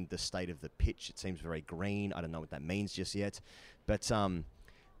 We've seen the state of the pitch. It seems very green. I don't know what that means just yet. But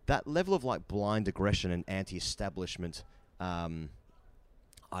that level of, like, blind aggression and anti-establishment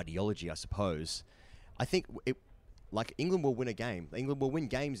ideology, I suppose, I think England will win a game. England will win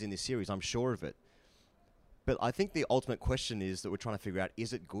games in this series, I'm sure of it. But I think the ultimate question is that we're trying to figure out,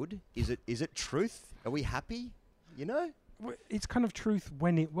 is it good? Is it truth? Are we happy? Well, it's kind of truth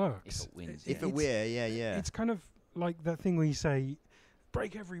when it works. If it wins. Yeah. It's kind of like that thing where you say,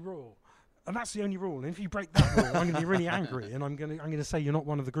 break every rule. And that's the only rule. And if you break that rule, I'm going to be really angry, and I'm going to say you're not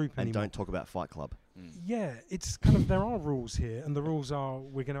one of the group And anymore. don't talk about Fight Club. Yeah, it's kind of, there are rules here, and the rules are,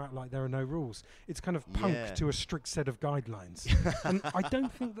 we're going to act like there are no rules. It's kind of punk to a strict set of guidelines. And I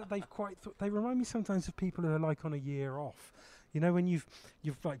don't think that they've quite they remind me sometimes of people who are like on a year off. When you've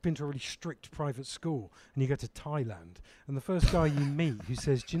like been to a really strict private school and you go to Thailand, and the first guy you meet who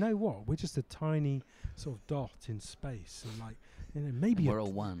says, "Do you know what? We're just a tiny sort of dot in space," and like, maybe we're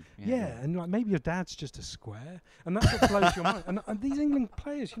all one. Yeah, and like maybe your dad's just a square, and that's what blows your mind. And these England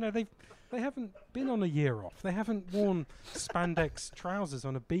players, they haven't been on a year off. They haven't worn spandex trousers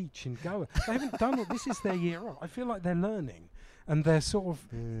on a beach in Goa. They haven't done it. This is their year off. I feel like they're learning, and they're sort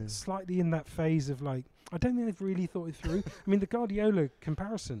of slightly in that phase of like, I don't think they've really thought it through. I mean, the Guardiola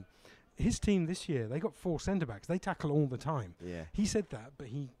comparison, his team this year, they got 4 centre-backs. They tackle all the time. Yeah. He said that, but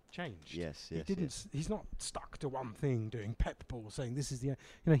he changed. Yes. He didn't. He's not stuck to one thing, doing pep ball, saying this is the.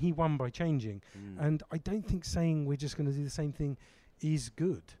 He won by changing, and I don't think saying we're just going to do the same thing is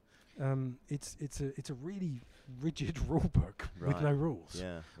good. It's a really rigid rule book with no rules.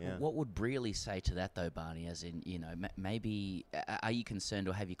 Yeah. What would Brearley say to that, though, Barney? As in, maybe are you concerned,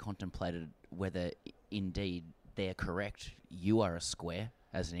 or have you contemplated whether indeed they're correct? You are a square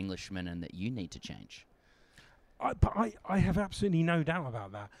as an Englishman, and that you need to change. I have absolutely no doubt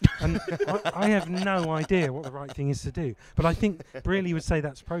about that, and I have no idea what the right thing is to do. But I think Brearley would say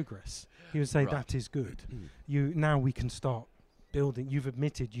that's progress. He would say that is good. Now we can start building. You've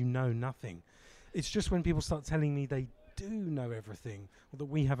admitted you know nothing. It's just when people start telling me they do know everything, or that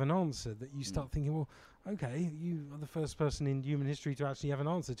we have an answer, that you start thinking, well, okay, you are the first person in human history to actually have an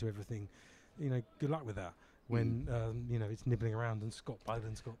answer to everything. Good luck with that. When it's nibbling around, and Scott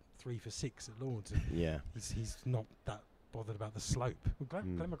Boland's got 3 for 6 at Lords. And he's not that bothered about the slope. Well,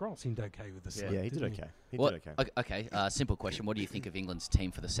 Glenn McGrath seemed okay with the slope. Yeah, he did okay. Okay. Simple question: what do you think of England's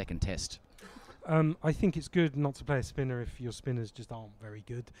team for the second test? I think it's good not to play a spinner if your spinners just aren't very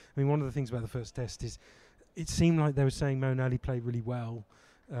good. I mean, one of the things about the first test is it seemed like they were saying Mo Nally played really well.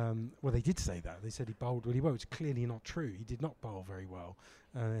 Well, they did say that. They said he bowled really well. It's clearly not true. He did not bowl very well,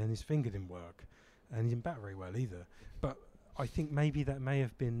 and his finger didn't work, and he didn't bat very well either. But I think maybe that may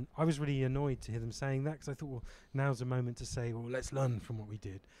have been. I was really annoyed to hear them saying that, because I thought, well, now's a moment to say, well, let's learn from what we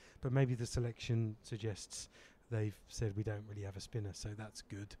did. But maybe the selection suggests they've said we don't really have a spinner, so that's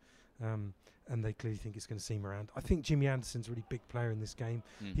good. And they clearly think it's going to seam around. I think Jimmy Anderson's a really big player in this game.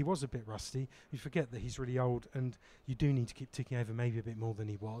 He was a bit rusty. You forget that he's really old, and you do need to keep ticking over maybe a bit more than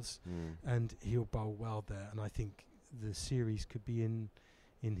he was. And he'll bowl well there. And I think the series could be in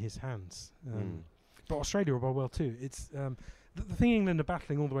his hands. But Australia will bowl well too. It's the thing England are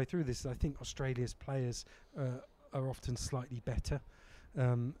battling all the way through this is I think Australia's players are often slightly better.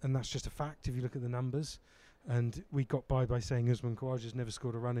 And that's just a fact if you look at the numbers. And we got by saying Usman Khawaja's never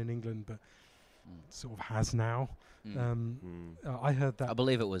scored a run in England, but sort of has now. I heard that. I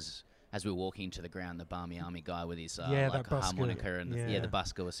believe it was as we were walking to the ground, the Barmy Army guy with his that harmonica and the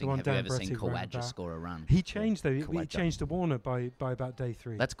busker was singing. Have you ever seen Khawaja score a run? He changed though. He changed to Warner by about day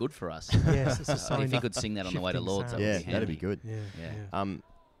 3. That's good for us. Yes, it's a sign. If he could sing that on the way to Lords, that'd be good. Yeah.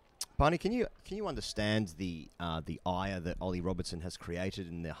 Barney, can you understand the ire that Ollie Robertson has created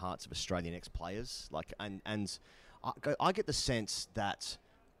in the hearts of Australian ex-players? Like, and I get the sense that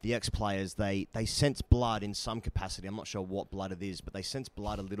the ex-players they sense blood in some capacity. I'm not sure what blood it is, but they sense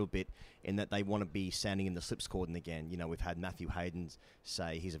blood a little bit in that they want to be standing in the slips cordon again. You know, we've had Matthew Hayden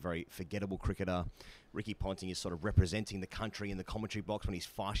say he's a very forgettable cricketer. Ricky Ponting is sort of representing the country in the commentary box when he's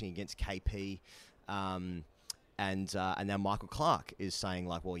fighting against KP. And now Michael Clark is saying,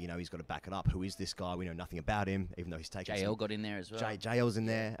 like, well, you know, he's got to back it up. Who is this guy? We know nothing about him, even though he's taken. JL got in there as well. JL's in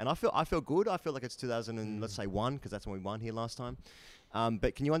there, and I feel good. I feel like it's 2001 because that's when we won here last time.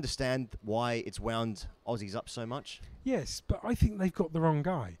 But can you understand why it's wound Aussies up so much? Yes, but I think they've got the wrong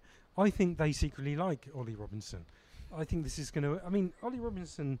guy. I think they secretly like Ollie Robinson. I think this is going to. I mean, Ollie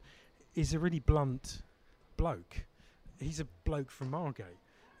Robinson is a really blunt bloke. He's a bloke from Margate.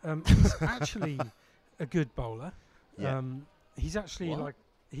 He's actually a good bowler. He's actually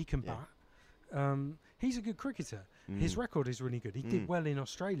he can bat. He's a good cricketer. His record is really good. He did well in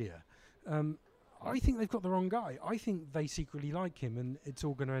Australia. I think they've got the wrong guy. I think they secretly like him, and it's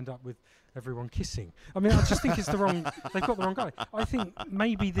all going to end up with everyone kissing. I mean, I just think it's the wrong. They've got the wrong guy. I think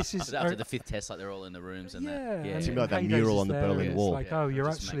maybe this is after the 5th test, like they're all in the rooms and that. It's like that mural on the Berlin Wall. Like, you're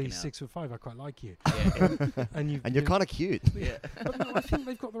actually 6'5". I quite like you. and you're kind of cute. But no, I think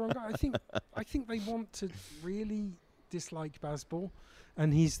they've got the wrong guy. I think they want to really dislike Bazball.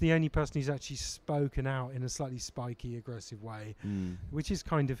 And he's the only person who's actually spoken out in a slightly spiky, aggressive way, which is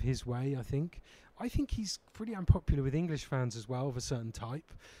kind of his way, I think. I think he's pretty unpopular with English fans as well, of a certain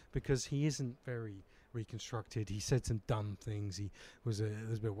type, because he isn't very reconstructed. He said some dumb things. There's a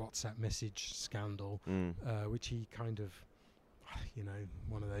bit of WhatsApp message scandal, which he kind of,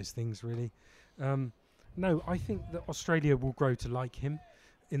 one of those things, really. No, I think that Australia will grow to like him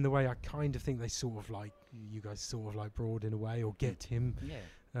in the way I kind of think they sort of like, you guys sort of like Broad in a way, or get him.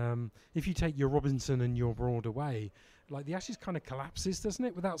 Yeah. If you take your Robinson and your Broad away, like the Ashes kind of collapses, doesn't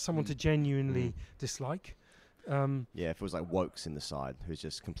it? Without someone to genuinely dislike. If it was like Wokes in the side, who's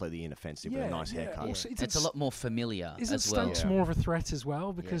just completely inoffensive with a nice haircut. Also, it's a lot more familiar isn't as well. Stokes more of a threat as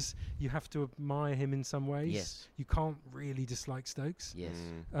well, because you have to admire him in some ways. Yes. You can't really dislike Stokes. Yes.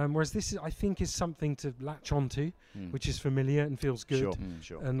 Whereas this, I think, is something to latch onto, which is familiar and feels good.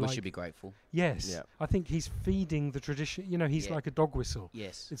 Sure. And we should be grateful. Yes. Yeah. I think he's feeding the tradition. You know, he's like a dog whistle.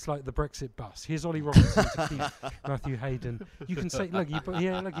 Yes. It's like the Brexit bus. Here's Ollie Robinson to keep Matthew Hayden. You can say, look,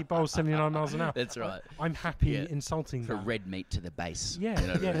 he bowls 79 miles an hour. That's right. I'm happy insulting for red meat to the base. Yeah,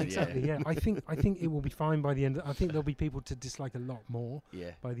 exactly. Yeah, I think it will be fine by the end. I think there'll be people to dislike a lot more.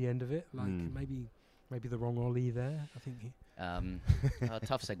 By the end of it, like maybe the wrong Ollie there. I think.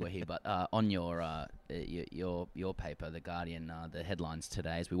 Tough segue here, but on your paper, The Guardian, the headlines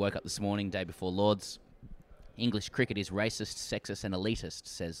today, as we woke up this morning, day before Lords, English cricket is racist, sexist and elitist,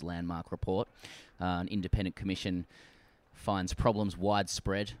 says Landmark report. An independent commission finds problems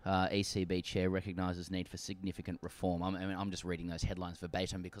widespread. ECB chair recognises need for significant reform. I'm just reading those headlines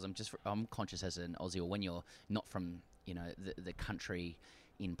verbatim because I'm conscious as an Aussie, or when you're not from the country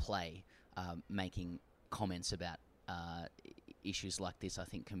in play, making comments about issues like this, I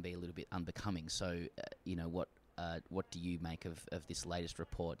think, can be a little bit unbecoming. So, what do you make of this latest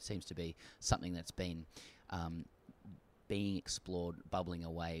report? It seems to be something that's been being explored, bubbling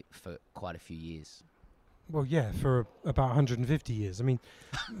away for quite a few years. Well, yeah, for about 150 years. I mean,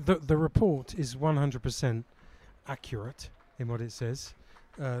 the report is 100% accurate in what it says.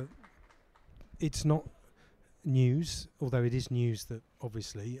 It's not news, although it is news that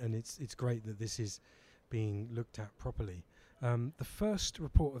obviously, and it's great that this is being looked at properly. The first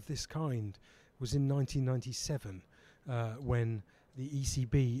report of this kind was in 1997 when the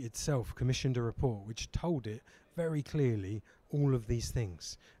ECB itself commissioned a report which told it very clearly all of these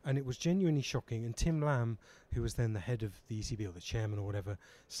things, and it was genuinely shocking. And Tim Lamb, who was then the head of the ECB or the chairman or whatever,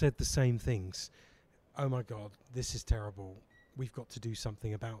 said the same things oh my God, this is terrible. We've got to do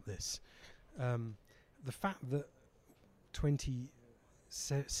something about this. The fact that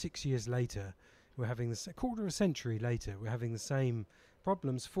 26 years later, we're having this, a quarter of a century later, we're having the same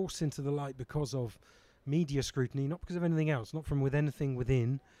problems forced into the light because of media scrutiny, not because of anything else, not from with anything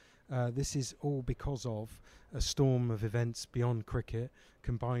within. This is all because of a storm of events beyond cricket,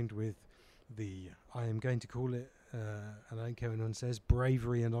 combined with the, I am going to call it, and I don't care what anyone says,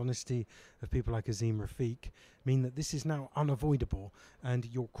 bravery and honesty of people like Azim Rafiq, mean that this is now unavoidable, and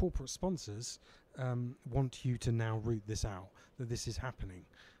your corporate sponsors want you to now root this out, that this is happening.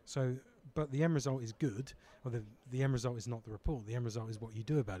 So, but the end result is good, or the end result is not the report. The end result is what you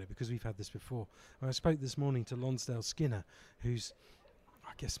do about it, because we've had this before. And I spoke this morning to Lonsdale Skinner, who's,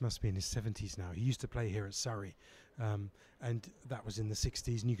 I guess must be in his 70s now. He used to play here at Surrey, and that was in the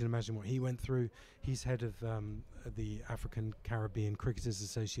 60s, and you can imagine what he went through. He's head of the African Caribbean Cricketers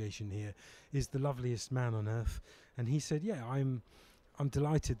Association here, is the loveliest man on earth. And he said, yeah, I'm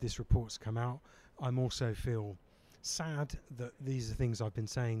delighted this report's come out. I'm also feel sad that these are things I've been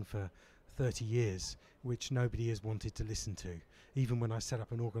saying for 30 years, which nobody has wanted to listen to. Even when I set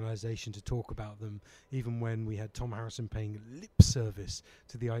up an organisation to talk about them, even when we had Tom Harrison paying lip service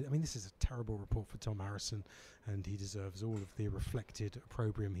to the... I mean, this is a terrible report for Tom Harrison, and he deserves all of the reflected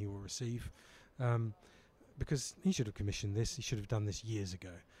opprobrium he will receive, because he should have commissioned this. He should have done this years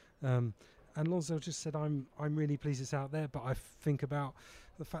ago. And Lonsdale just said, I'm really pleased it's out there, but I think about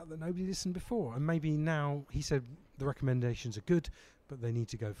the fact that nobody listened before. And maybe now, he said the recommendations are good, but they need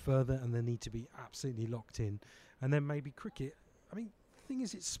to go further, and they need to be absolutely locked in. And then maybe cricket... I mean, the thing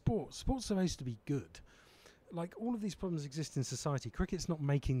is, it's sport. Sport's supposed to be good. Like, all of these problems exist in society. Cricket's not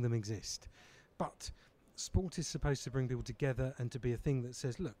making them exist. But sport is supposed to bring people together and to be a thing that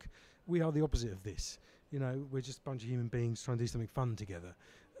says, look, we are the opposite of this. You know, we're just a bunch of human beings trying to do something fun together.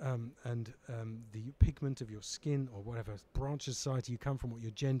 And the pigment of your skin or whatever branch of society you come from, what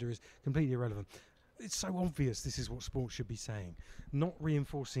your gender is, completely irrelevant. It's so obvious this is what sport should be saying. Not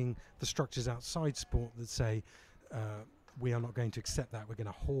reinforcing the structures outside sport that say... we are not going to accept that. We're going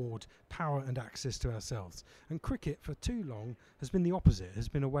to hoard power and access to ourselves. And cricket, for too long, has been the opposite. Has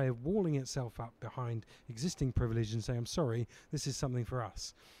been a way of walling itself up behind existing privilege and saying, I'm sorry, this is something for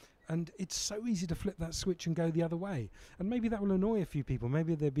us. And it's so easy to flip that switch and go the other way. And maybe that will annoy a few people.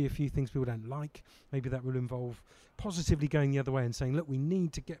 Maybe there'll be a few things people don't like. Maybe that will involve positively going the other way and saying, look, we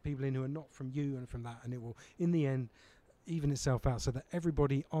need to get people in who are not from you and from that. And it will, in the end, even itself out so that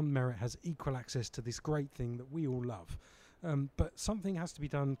everybody on merit has equal access to this great thing that we all love. But something has to be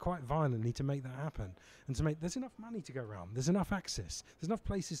done quite violently to make that happen, and to make there's enough money to go around, there's enough access, there's enough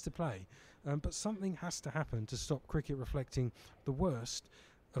places to play, but something has to happen to stop cricket reflecting the worst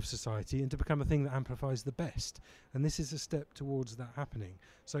of society and to become a thing that amplifies the best. And this is a step towards that happening.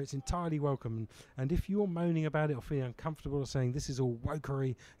 So it's entirely welcome. And if you're moaning about it or feeling uncomfortable or saying this is all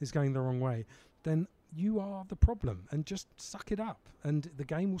wokery, it's going the wrong way, then you are the problem, and just suck it up, and the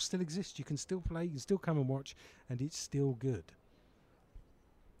game will still exist. You can still play, you can still come and watch, and it's still good.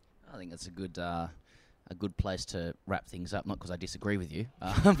 I think that's a good place to wrap things up. Not because I disagree with you,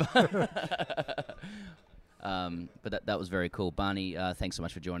 but that was very cool. Barney, thanks so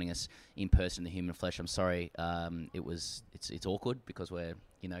much for joining us in person, in the human flesh. I'm sorry, it's awkward because we're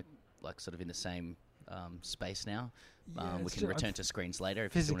like sort of in the same space now. We can return to screens later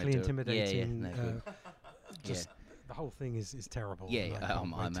if physically you want to intimidating. Just the whole thing is terrible.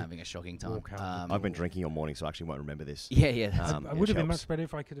 I'm having a shocking time. I've been drinking all morning, so I actually won't remember this. It would have been much better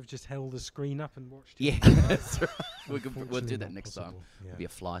if I could have just held the screen up and watched it. Yeah, that's right. We'll do that next time. Yeah. It'll be a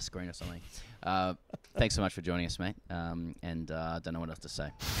fly screen or something. Thanks so much for joining us, mate. And I don't know what else to say.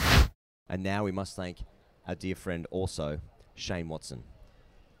 And now we must thank our dear friend also, Shane Watson.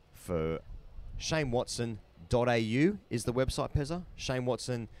 For ShaneWatson.au is the website, Pezza.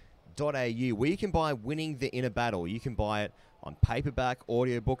 ShaneWatson.au, where you can buy Winning the Inner Battle. You can buy it on paperback,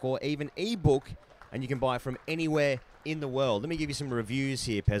 audiobook, or even ebook, and you can buy it from anywhere in the world. Let me give you some reviews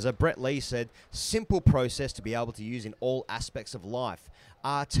here, Pezza. Brett Lee said, simple process to be able to use in all aspects of life.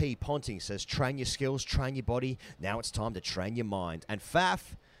 RT Ponting says, train your skills, train your body. Now it's time to train your mind. And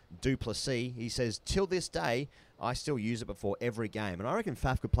Faf Duplessis, he says, till this day, I still use it before every game. And I reckon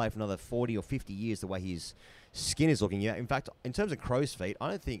Faf could play for another 40 or 50 years the way his skin is looking. Yeah, in fact, in terms of crow's feet,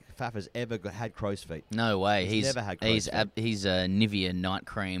 I don't think Faf has ever had crow's feet. No way. He's never had crow's feet. He's a Nivea night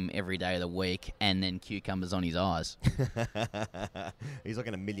cream every day of the week and then cucumbers on his eyes. He's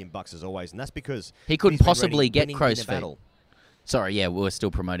looking $1 million as always. And that's because he couldn't possibly get crow's feet. Sorry, yeah, we're still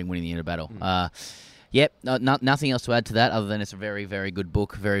promoting Winning the Inner Battle. Yep, nothing else to add to that other than it's a very, very good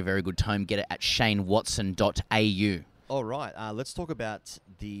book, very, very good tome. Get it at ShaneWatson.au. All right, let's talk about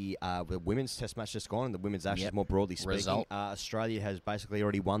the women's Test match just gone and the women's Ashes more broadly speaking. Result. Australia has basically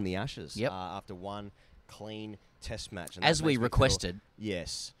already won the Ashes Yep. after one clean Test match. And As that we makes me feel- requested.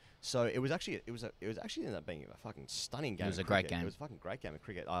 Yes. So it was actually ended up being a fucking stunning game. It was of a great cricket. game. It was a fucking great game of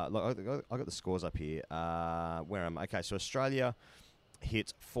cricket. Look, I got the scores up here. Where am I? Okay, so Australia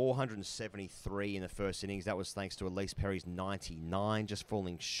hit 473 in the first innings. That was thanks to Elise Perry's 99, just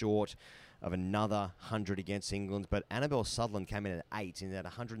falling short of another 100 against England. But Annabelle Sutherland came in at 8 and at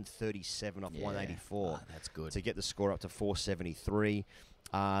 137 off 184 that's good. to get the score up to 473.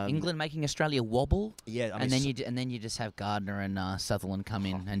 England making Australia wobble. Yeah, and then you just have Gardner and Sutherland come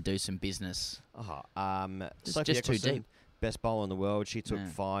in and do some business. Sophie just too Eccleston, deep. best bowler in the world. She took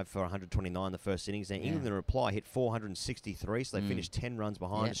 5 for 129 in the first innings. Now, England in reply hit 463, so they finished 10 runs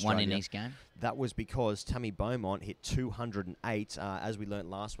behind Australia. One innings game. That was because Tammy Beaumont hit 208. As we learnt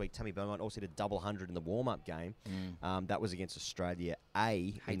last week, Tammy Beaumont also hit a double 100 in the warm-up game. That was against Australia A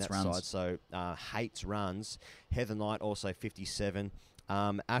in Hates that runs. side, so hates runs. Heather Knight also 57.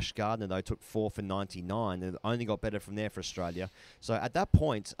 Ash Gardner, though, took 4 for 99 and only got better from there for Australia. So at that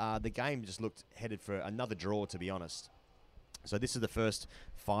point, the game just looked headed for another draw, to be honest. So this is the first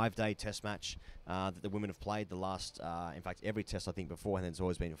 5-day Test match that the women have played. The last, in fact, every Test I think beforehand has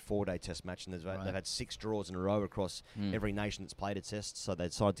always been a 4-day Test match, and they've had 6 draws in a row across every nation that's played a Test. So they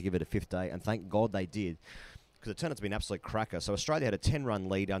decided to give it a 5th day, and thank God they did, because it turned out to be an absolute cracker. So Australia had a 10-run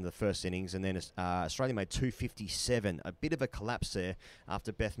lead under the first innings, and then Australia made 257. A bit of a collapse there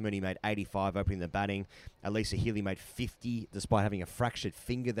after Beth Mooney made 85 opening the batting. Elisa Healy made 50, despite having a fractured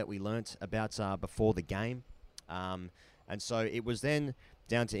finger that we learnt about before the game. And so it was then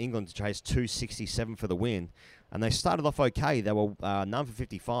down to England to chase 267 for the win. And they started off okay. They were none for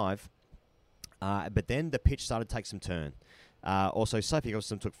 55. But then the pitch started to take some turn. Also, Sophie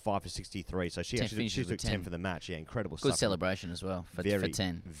Eccleston took 5 for 63, so she took 10 for the match. Yeah, incredible stuff. Good celebration as well for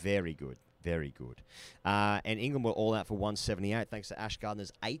 10. Very good. Very good. And England were all out for 178 thanks to Ash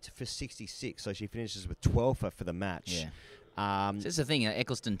Gardner's 8 for 66, so she finishes with 12 for the match. Yeah. So that's the thing.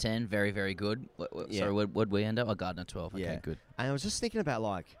 Eccleston 10, very, very good. Sorry, what'd we end up? Gardner 12. Okay, good. And I was just thinking about,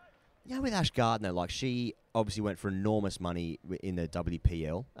 with Ash Gardner, she obviously went for enormous money in the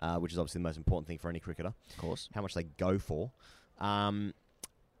WPL, which is obviously the most important thing for any cricketer. Of course. How much they go for. And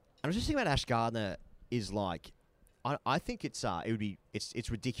I was just thinking about Ash Gardner is I think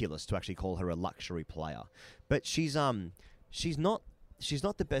it's ridiculous to actually call her a luxury player, but she's not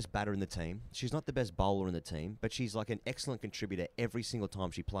the best batter in the team. She's not the best bowler in the team, but she's an excellent contributor every single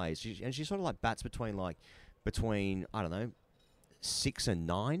time she plays. She sort of bats between I don't know 6 and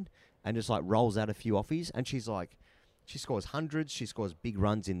 9, and just rolls out a few offies, and she scores hundreds. She scores big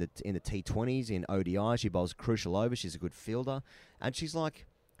runs in the T20s, in ODI. She bowls crucial overs. She's a good fielder, and she's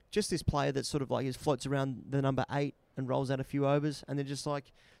just this player that sort of floats around the number 8 and rolls out a few overs, and then just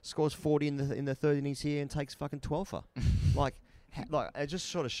scores 40 in the third innings here and takes fucking 12-er. It just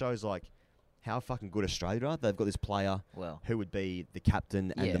sort of shows how fucking good Australia are. They've got this player who would be the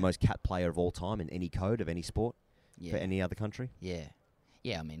captain and the most capped player of all time in any code of any sport for any other country. Yeah.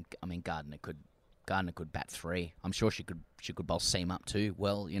 I mean, Gardner could bat 3. I'm sure she could bowl seam up too.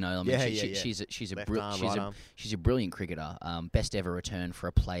 Well, she's a brilliant cricketer. Best ever return for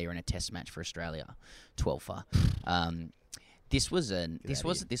a player in a Test match for Australia, 12-er. This was an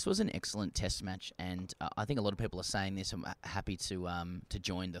excellent Test match, and I think a lot of people are saying this. I'm happy to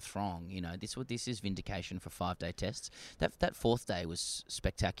join the throng. This is vindication for 5-day tests. That 4th day was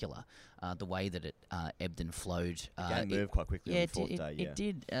spectacular. The way that it ebbed and flowed. The game moved quite quickly on the 4th day. It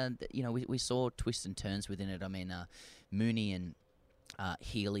did. We saw twists and turns within it. I mean, Mooney and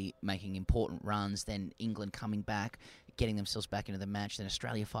Healy making important runs, then England coming back, getting themselves back into the match, then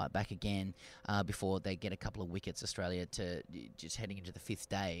Australia fight back again before they get a couple of wickets, Australia, to just heading into the 5th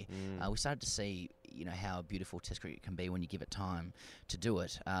day. We started to see how beautiful Test cricket can be when you give it time to do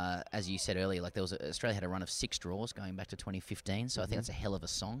it. As you said earlier, Australia had a run of 6 draws going back to 2015, so I think that's a hell of a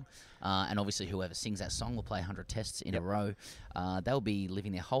song. And obviously whoever sings that song will play 100 tests in a row. They'll be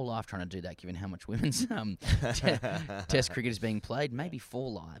living their whole life trying to do that, given how much women's Test cricket is being played, maybe 4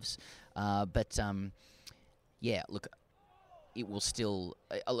 lives. Look, it will still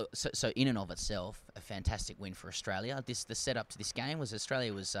so in and of itself a fantastic win for Australia. The setup to this game was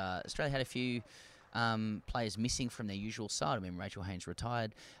Australia had a few players missing from their usual side. I mean, Rachel Haynes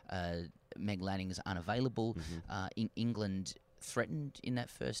retired, Meg Lanning is unavailable. In England threatened in that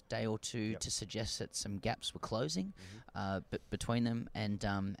first day or two to suggest that some gaps were closing between them, and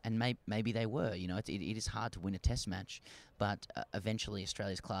maybe they were. It is hard to win a Test match, but eventually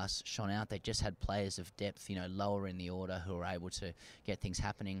Australia's class shone out. They just had players of depth, lower in the order, who were able to get things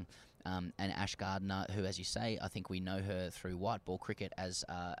happening. And Ash Gardner, who, as you say, I think we know her through white ball cricket as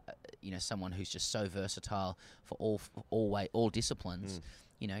someone who's just so versatile for all disciplines.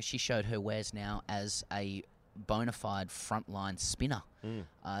 She showed her wares now as a bona fide frontline spinner.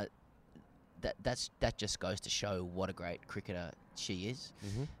 That just goes to show what a great cricketer she is.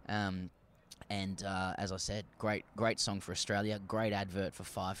 And as I said, great song for Australia, great advert for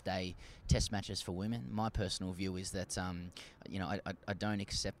 5-day test matches for women. My personal view is that I don't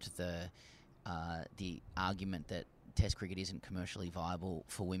accept the argument that test cricket isn't commercially viable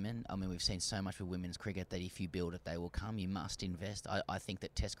for women. I mean, we've seen so much with women's cricket that if you build it, they will come. You must invest. I think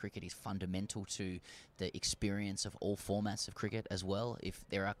that test cricket is fundamental to the experience of all formats of cricket as well. If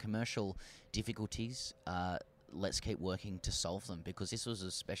there are commercial difficulties, let's keep working to solve them, because this was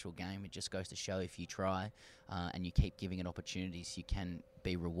a special game. It just goes to show if you try and you keep giving it opportunities, you can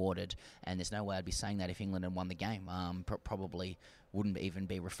be rewarded. And there's no way I'd be saying that if England had won the game. Probably wouldn't even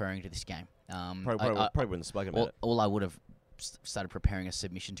be referring to this game. Probably wouldn't have spoken about it. All I would have started preparing a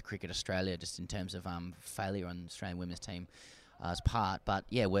submission to Cricket Australia just in terms of failure on the Australian women's team as part. But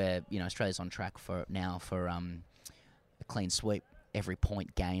yeah, Australia's on track for a clean sweep, every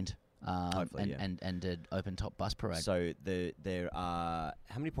point gained. Hopefully, and an open top bus parade. So there are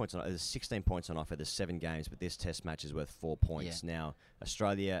how many points on offer? There's 16 points on offer. There's 7 games, but this test match is worth 4 points. Yeah. Now,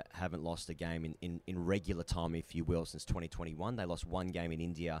 Australia haven't lost a game in regular time, if you will, since 2021. They lost 1 game in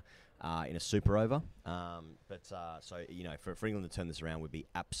India in a super over. So for England to turn this around would be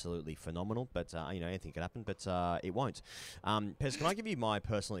absolutely phenomenal. But anything could happen, but it won't. Pez, can I give you my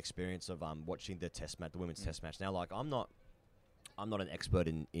personal experience of watching the test match, the women's test match? Now, I'm not an expert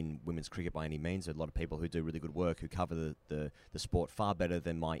in women's cricket by any means. There are a lot of people who do really good work, who cover the sport far better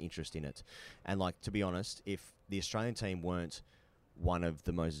than my interest in it. And to be honest, if the Australian team weren't one of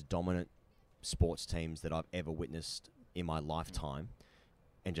the most dominant sports teams that I've ever witnessed in my lifetime,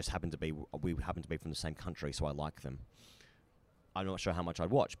 and just we happen to be from the same country, so I like them, I'm not sure how much I'd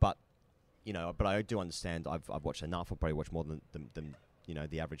watch. But but I do understand. I've watched enough. I'll probably watch more than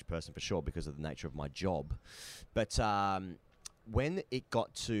the average person for sure, because of the nature of my job. But when it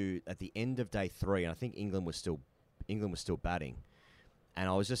got to at the end of day 3, and I think England was still batting, and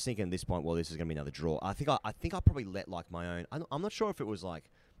I was just thinking at this point, well, this is going to be another draw. I think I probably let my own. I'm not sure if it was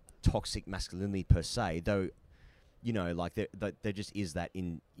toxic masculinity per se, though. There just is that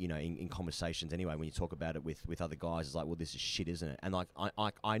in conversations anyway. When you talk about it with other guys, it's well, this is shit, isn't it? And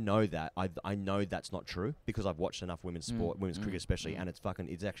I know that I know that's not true, because I've watched enough women's sport, women's cricket especially, and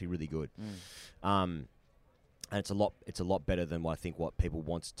it's actually really good. And it's a lot better than what people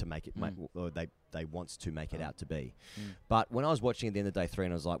want to make it, or they want to make it out to be. But when I was watching at the end of day 3,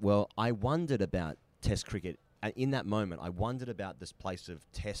 and I was well, I wondered about Test cricket, and in that moment, I wondered about this place of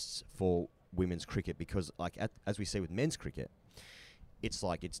tests for women's cricket, because as we see with men's cricket, it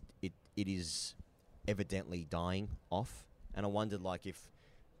is evidently dying off, and I wondered if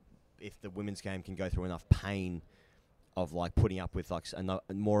the women's game can go through enough pain of putting up with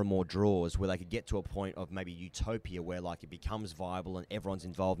more and more draws, where they could get to a point of maybe utopia, where it becomes viable and everyone's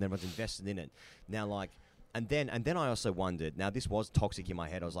involved and everyone's invested in it. Now, and then I also wondered. Now, this was toxic in my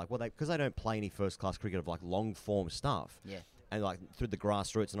head. I was because they don't play any first class cricket of long form stuff. Yeah. And through the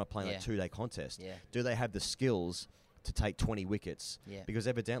grassroots, and not playing 2-day contest. Yeah. Do they have the skills to take 20 wickets? Yeah. Because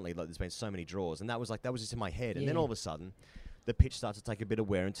evidently, there's been so many draws, and that was just in my head. And then all of a sudden, the pitch starts to take a bit of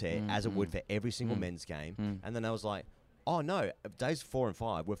wear and tear, as it would for every single men's game. And then I was oh no, days 4 and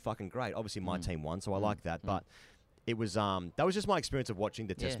 5 were fucking great. Obviously, my team won, so I like that. But it was that was just my experience of watching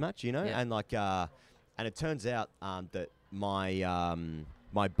the test match, and and it turns out that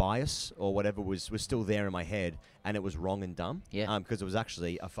my bias or whatever was still there in my head, and it was wrong and dumb. Yeah. Because it was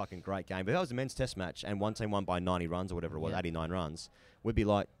actually a fucking great game. But if that was a men's test match and one team won by 90 runs or whatever it was, 89 runs, we'd be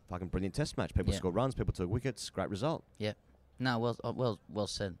fucking brilliant test match. People scored runs, people took wickets, great result. Yeah. No, well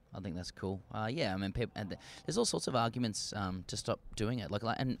said. I think that's cool. I mean, there's all sorts of arguments to stop doing it,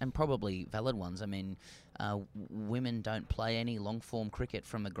 and probably valid ones. I mean, women don't play any long form cricket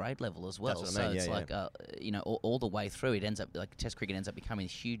from a grade level as well. That's what I mean. It's all the way through. It ends up Test cricket ends up becoming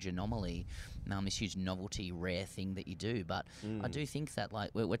this huge anomaly, this huge novelty, rare thing that you do. But I do think that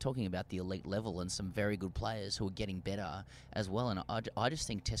we're talking about the elite level and some very good players who are getting better as well. And I just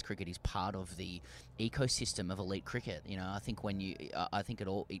think Test cricket is part of the ecosystem of elite cricket. I think I think it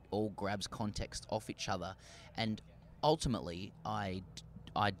all grabs context off each other, and ultimately I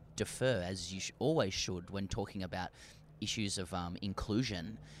defer, as you always should, when talking about issues of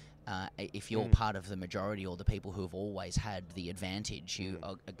inclusion. If you're part of the majority or the people who have always had the advantage, you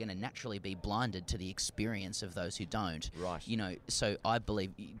are going to naturally be blinded to the experience of those who don't. Right. So I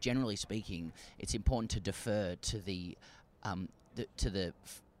believe, generally speaking, it's important to defer to the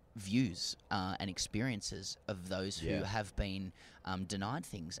views and experiences of those who have been denied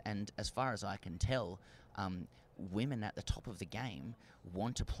things. And as far as I can tell, women at the top of the game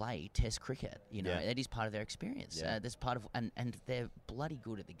want to play Test cricket. You know, that is part of their experience. That's part of, and they're bloody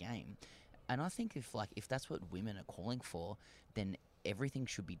good at the game. And I think if that's what women are calling for, then everything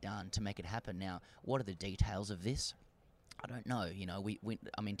should be done to make it happen. Now, what are the details of this? I don't know. You know,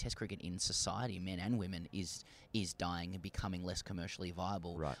 I mean, Test cricket in society, men and women, is dying and becoming less commercially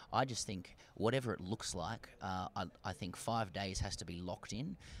viable. Right. I just think whatever it looks like, I think 5 days has to be locked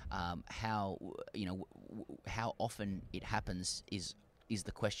in. How often it happens is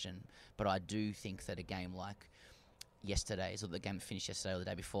the question. But I do think that a game like yesterday's, or the game that finished yesterday or the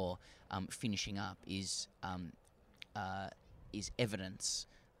day before, finishing up is evidence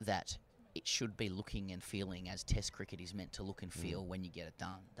that it should be looking and feeling as Test cricket is meant to look and feel when you get it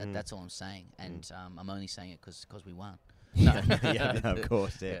done. That's all I'm saying, and I'm only saying it because we won. No, of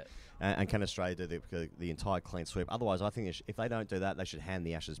course, And can Australia do the entire clean sweep? Otherwise, I think if they don't do that, they should hand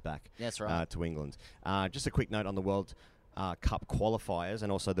the Ashes back. That's right. To England. Just a quick note on the World Cup qualifiers,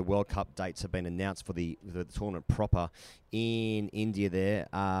 and also the World Cup dates have been announced for the tournament proper in India there.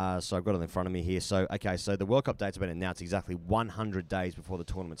 So I've got it in front of me here. So the World Cup dates have been announced exactly 100 days before the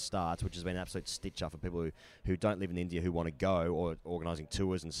tournament starts, which has been an absolute stitch up for people who don't live in India who want to go, or organising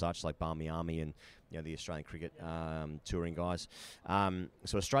tours and such, like Barney Army and the Australian cricket touring guys.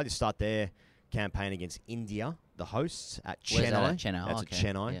 So Australia start their campaign against India, the hosts, at Chennai. Where's that at? Chennai. That's okay.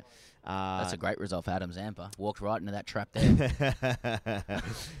 at Chennai. Yeah. That's a great result for Adam Zampa. Walked right into that trap there.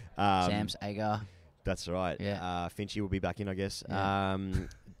 Sams, Agar. That's right. Yeah. Finchy will be back in, I guess. Yeah.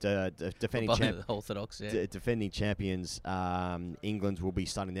 Defending champions, England will be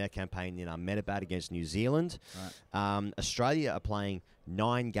starting their campaign in Ahmedabad against New Zealand. Right. Australia are playing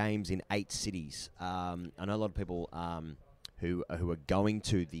 9 games in 8 cities. I know a lot of people who are going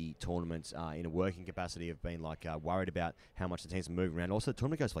to the tournament in a working capacity have been worried about how much the teams are moving around. Also, the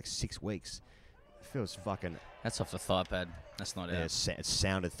tournament goes for 6 weeks. It feels fucking... That's off the thigh pad. That's not it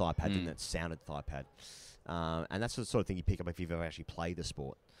sounded thigh pad, didn't it? It sounded thigh pad. And that's the sort of thing you pick up if you've ever actually played the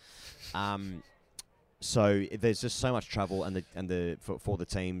sport. So there's just so much travel for the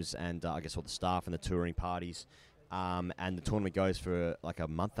teams and I guess all the staff and the touring parties. And the tournament goes for a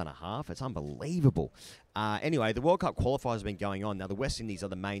month and a half. It's unbelievable. Anyway, the World Cup qualifiers have been going on. Now, the West Indies are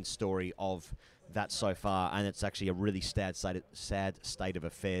the main story of that so far, and it's actually a really sad state of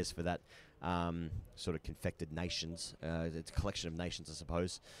affairs for that sort of confected nations. It's a collection of nations, I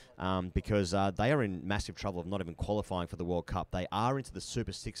suppose, because they are in massive trouble of not even qualifying for the World Cup. They are into the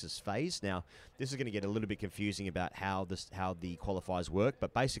Super Sixes phase. Now, this is going to get a little bit confusing about how the qualifiers work,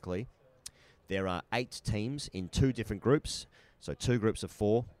 but basically... There are 8 teams in 2 different groups, so 2 groups of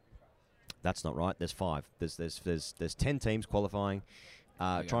 4. That's not right. There's 5. There's 10 teams qualifying,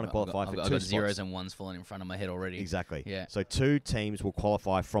 trying to qualify for 2 spots. I've got zeros and ones falling in front of my head already. Exactly. Yeah. So 2 teams will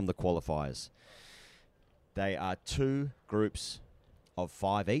qualify from the qualifiers. They are 2 groups of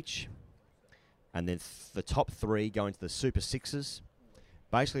 5 each, and then the top 3 go into the Super Sixes.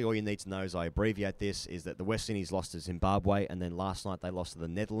 Basically, all you need to know, as I abbreviate this, is that the West Indies lost to Zimbabwe, and then last night they lost to the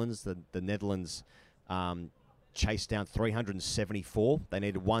Netherlands. The Netherlands chased down 374. They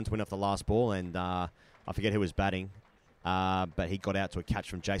needed 1 to win off the last ball, and I forget who was batting, but he got out to a catch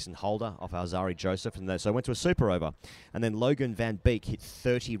from Jason Holder off Alzari Joseph, and so went to a super over. And then Logan Van Beek hit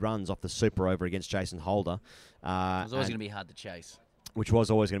 30 runs off the super over against Jason Holder. It was always going to be hard to chase. Which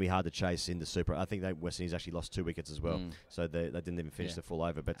was always going to be hard to chase in the Super. I think West Indies actually lost 2 wickets as well, so they didn't even finish the full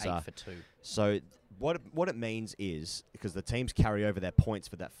over. But 8 for 2. So what it means is, because the teams carry over their points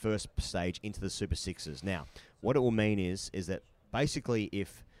for that first stage into the Super Sixes. Now, what it will mean is that basically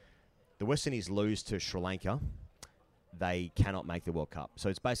if the West Indies lose to Sri Lanka, they cannot make the World Cup. So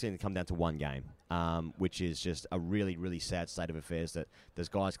it's basically going to come down to 1 game, which is just a really, really sad state of affairs that there's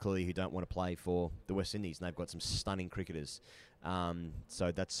guys clearly who don't want to play for the West Indies, and they've got some stunning cricketers.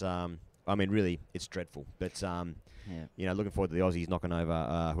 So that's, really, it's dreadful. But, looking forward to the Aussies knocking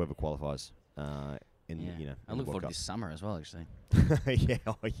over whoever qualifies. I look forward to this summer as well, actually.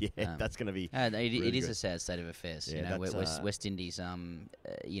 That's going to be it is a sad state of affairs. Yeah, West Indies, I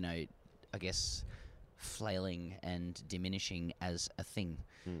guess, flailing and diminishing as a thing.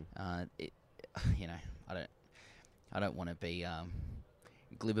 I don't want to be...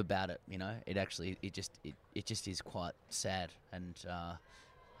 glib about it, it actually it just is quite sad, and I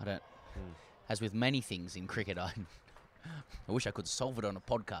don't as with many things in cricket, I wish I could solve it on a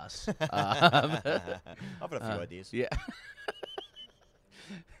podcast. I've got a few ideas. Yeah.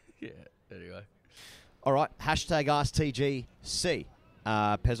 Anyway, all right, #AskTGC.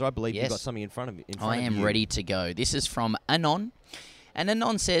 Pezzo, I believe yes. you've got something in front of you. I am ready to go. This is from Anon. And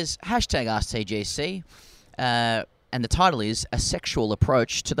Anon says, #AskTGC, and the title is A Sexual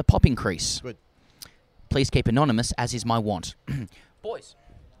Approach to the Popping Crease. Good. Please keep anonymous, as is my want. Boys.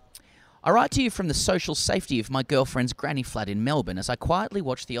 I write to you from the social safety of my girlfriend's granny flat in Melbourne as I quietly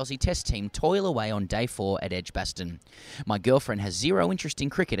watch the Aussie Test team toil away on day 4 at Edgbaston. My girlfriend has zero interest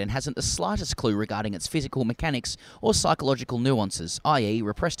in cricket and hasn't the slightest clue regarding its physical mechanics or psychological nuances, i.e.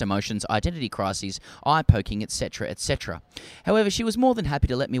 repressed emotions, identity crises, eye-poking, etc., etc. However, she was more than happy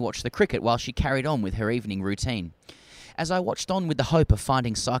to let me watch the cricket while she carried on with her evening routine. As I watched on with the hope of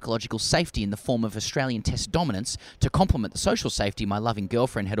finding psychological safety in the form of Australian Test dominance to complement the social safety my loving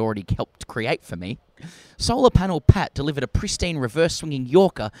girlfriend had already helped create for me, solar panel Pat delivered a pristine reverse-swinging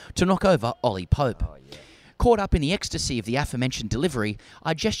Yorker to knock over Ollie Pope. Caught up in the ecstasy of the aforementioned delivery,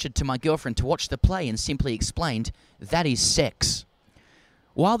 I gestured to my girlfriend to watch the play and simply explained, "That is sex."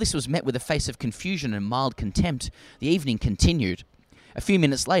 While this was met with a face of confusion and mild contempt, the evening continued. A few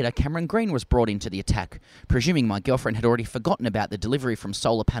minutes later, Cameron Green was brought into the attack. Presuming my girlfriend had already forgotten about the delivery from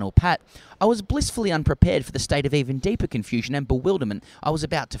Solar Panel Pat, I was blissfully unprepared for the state of even deeper confusion and bewilderment I was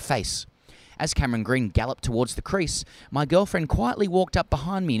about to face. As Cameron Green galloped towards the crease, my girlfriend quietly walked up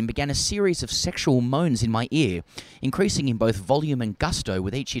behind me and began a series of sexual moans in my ear, increasing in both volume and gusto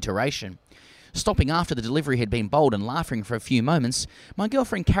with each iteration. Stopping after the delivery had been bowled and laughing for a few moments, my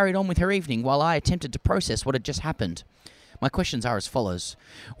girlfriend carried on with her evening while I attempted to process what had just happened. My questions are as follows.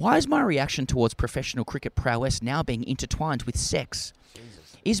 Why is my reaction towards professional cricket prowess now being intertwined with sex?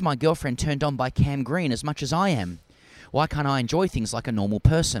 Jesus. Is my girlfriend turned on by Cam Green as much as I am? Why can't I enjoy things like a normal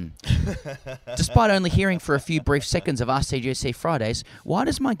person? Despite only hearing for a few brief seconds of RCGC Fridays, why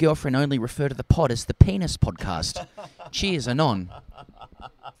does my girlfriend only refer to the pod as the Penis Podcast? Cheers, Anon.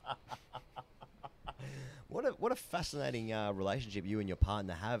 What a fascinating relationship you and your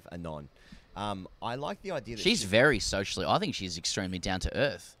partner have, Anon. I like the idea that she's very socially. I think she's extremely down to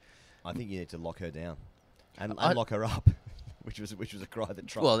earth. I think you need to lock her down and lock her up, which was a cry that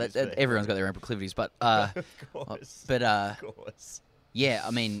tried. Well, everyone's got their own proclivities, but of course, of course, yeah.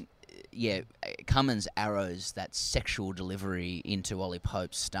 I mean, yeah, Cummins arrows that sexual delivery into Ollie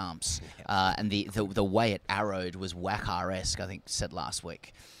Pope's stumps, and the way it arrowed was Wacker-esque, I think said last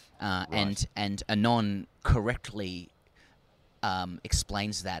week, right. and Anon correctly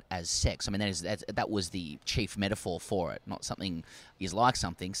explains that as sex. I mean, that was the chief metaphor for it. Not something is like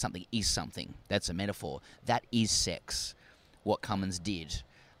something, something is something. That's a metaphor. That is sex, what Cummins did.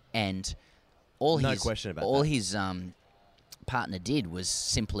 And all his partner did was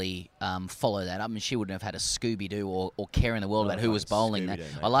simply follow that up, and she wouldn't have had a Scooby-Doo or care in the world about who was bowling that.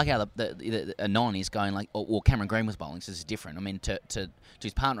 I like how the Anon is going like, well, Cameron Green was bowling, so this is different. I mean, to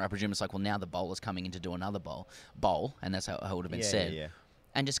his partner, I presume it's like, well, now the bowler's coming in to do another bowl, and that's how it would have been said. Yeah.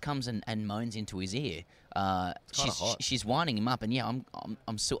 And just comes and moans into his ear. She's winding him up, and yeah,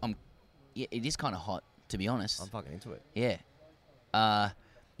 it is kind of hot, to be honest. I'm fucking into it. Yeah.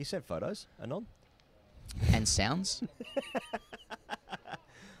 You sent photos, Anon? And sounds.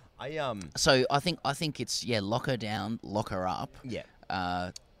 So I think it's lock her down, lock her up. Yeah.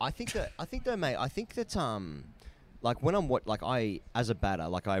 I think that mate. I think that like when I as a batter,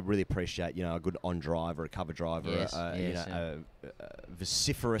 like I really appreciate a good on drive or a cover drive or a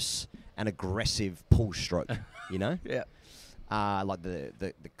vociferous and aggressive pull stroke. Yeah. Like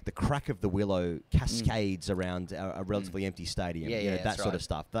the crack of the willow cascades around a relatively empty stadium. That sort of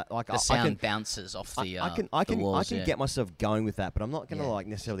stuff. That the sound bounces off the walls. I can get myself going with that, but I'm not going to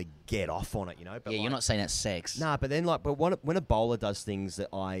necessarily get off on it. But you're not saying that's sex. Nah, but then when a bowler does things that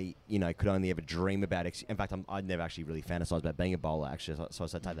I could only ever dream about. In fact, I'd never actually really fantasized about being a bowler. Actually, so I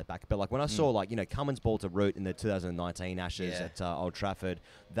take that back. But like when I saw Cummins ball to Root in the 2019 Ashes at Old Trafford,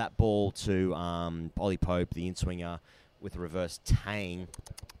 that ball to Ollie Pope, the in-swinger, with a reverse tang,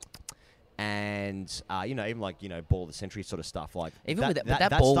 and even ball of the century sort of stuff. Like even that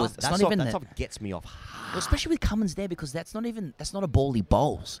ball stuff, was it's not even that stuff gets me off hard. Well, especially with Cummins there, because that's not a ball he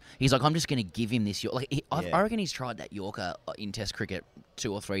bowls. He's like, I'm just going to give him this. I reckon he's tried that Yorker in Test cricket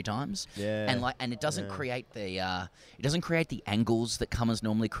 2 or 3 times. Yeah. And it doesn't create the angles that Cummins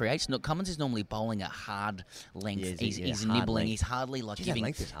normally creates. No, Cummins is normally bowling at hard length. He's nibbling. Length. He's hardly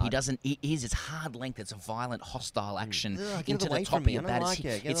giving. He doesn't. It's hard length. It's a violent, hostile action into the top of your bat.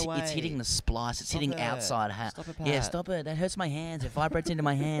 It's hitting the splice. It's hitting outside. Stop it. That hurts my hands. It vibrates into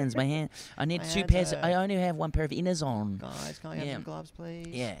my hands. I need 2 pairs. I only have 1 pair of inners on. Guys, can I have some gloves, please?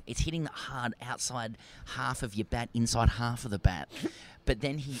 Yeah, it's hitting the hard outside half of your bat, inside half of the bat. But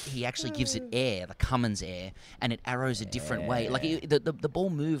then he actually gives it air, the Cummins air, and it arrows a different way. Like the ball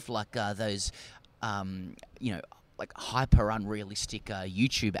moved like those, like hyper unrealistic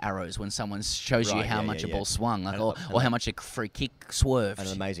YouTube arrows when someone shows you Right, how yeah, much yeah, a yeah. ball swung, like, And- or how much a free kick swerved. And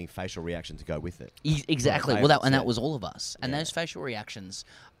an amazing facial reaction to go with it. Exactly. Right, Well, that yeah. was all of us, and Yeah. those facial reactions,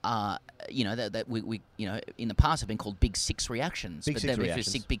 that we in the past have been called big six reactions, Big but six they're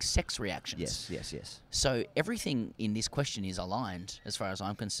reactions. big sex reactions. Yes. So everything in this question is aligned, as far as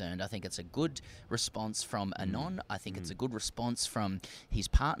I'm concerned. I think it's a good response from Anon. I think it's a good response from his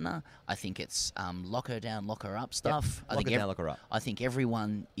partner. I think it's lock her down, lock her up stuff. Lock her down, lock her up. I think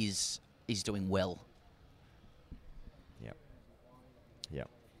everyone is doing well. Yep.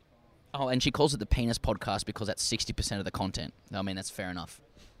 Oh, and she calls it the Penis Podcast because that's 60% of the content. I mean, that's fair enough.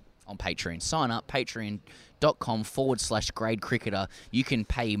 On Patreon. Sign up, patreon.com/grade cricketer. You can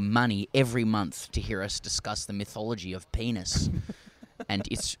pay money every month to hear us discuss the mythology of penis and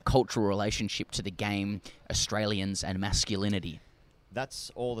its cultural relationship to the game, Australians, and masculinity.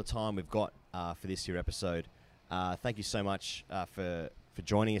 That's all the time we've got for this here episode. Thank you so much for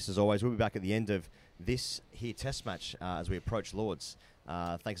joining us as always. We'll be back at the end of this here test match as we approach Lords.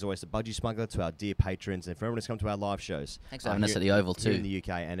 Thanks as always to Budgie Smuggler, to our dear patrons, and for everyone who's come to our live shows. Thanks for having us at the Oval here too. in the UK,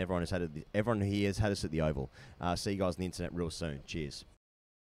 and everyone here has had us at the Oval. See you guys on the internet real soon. Cheers.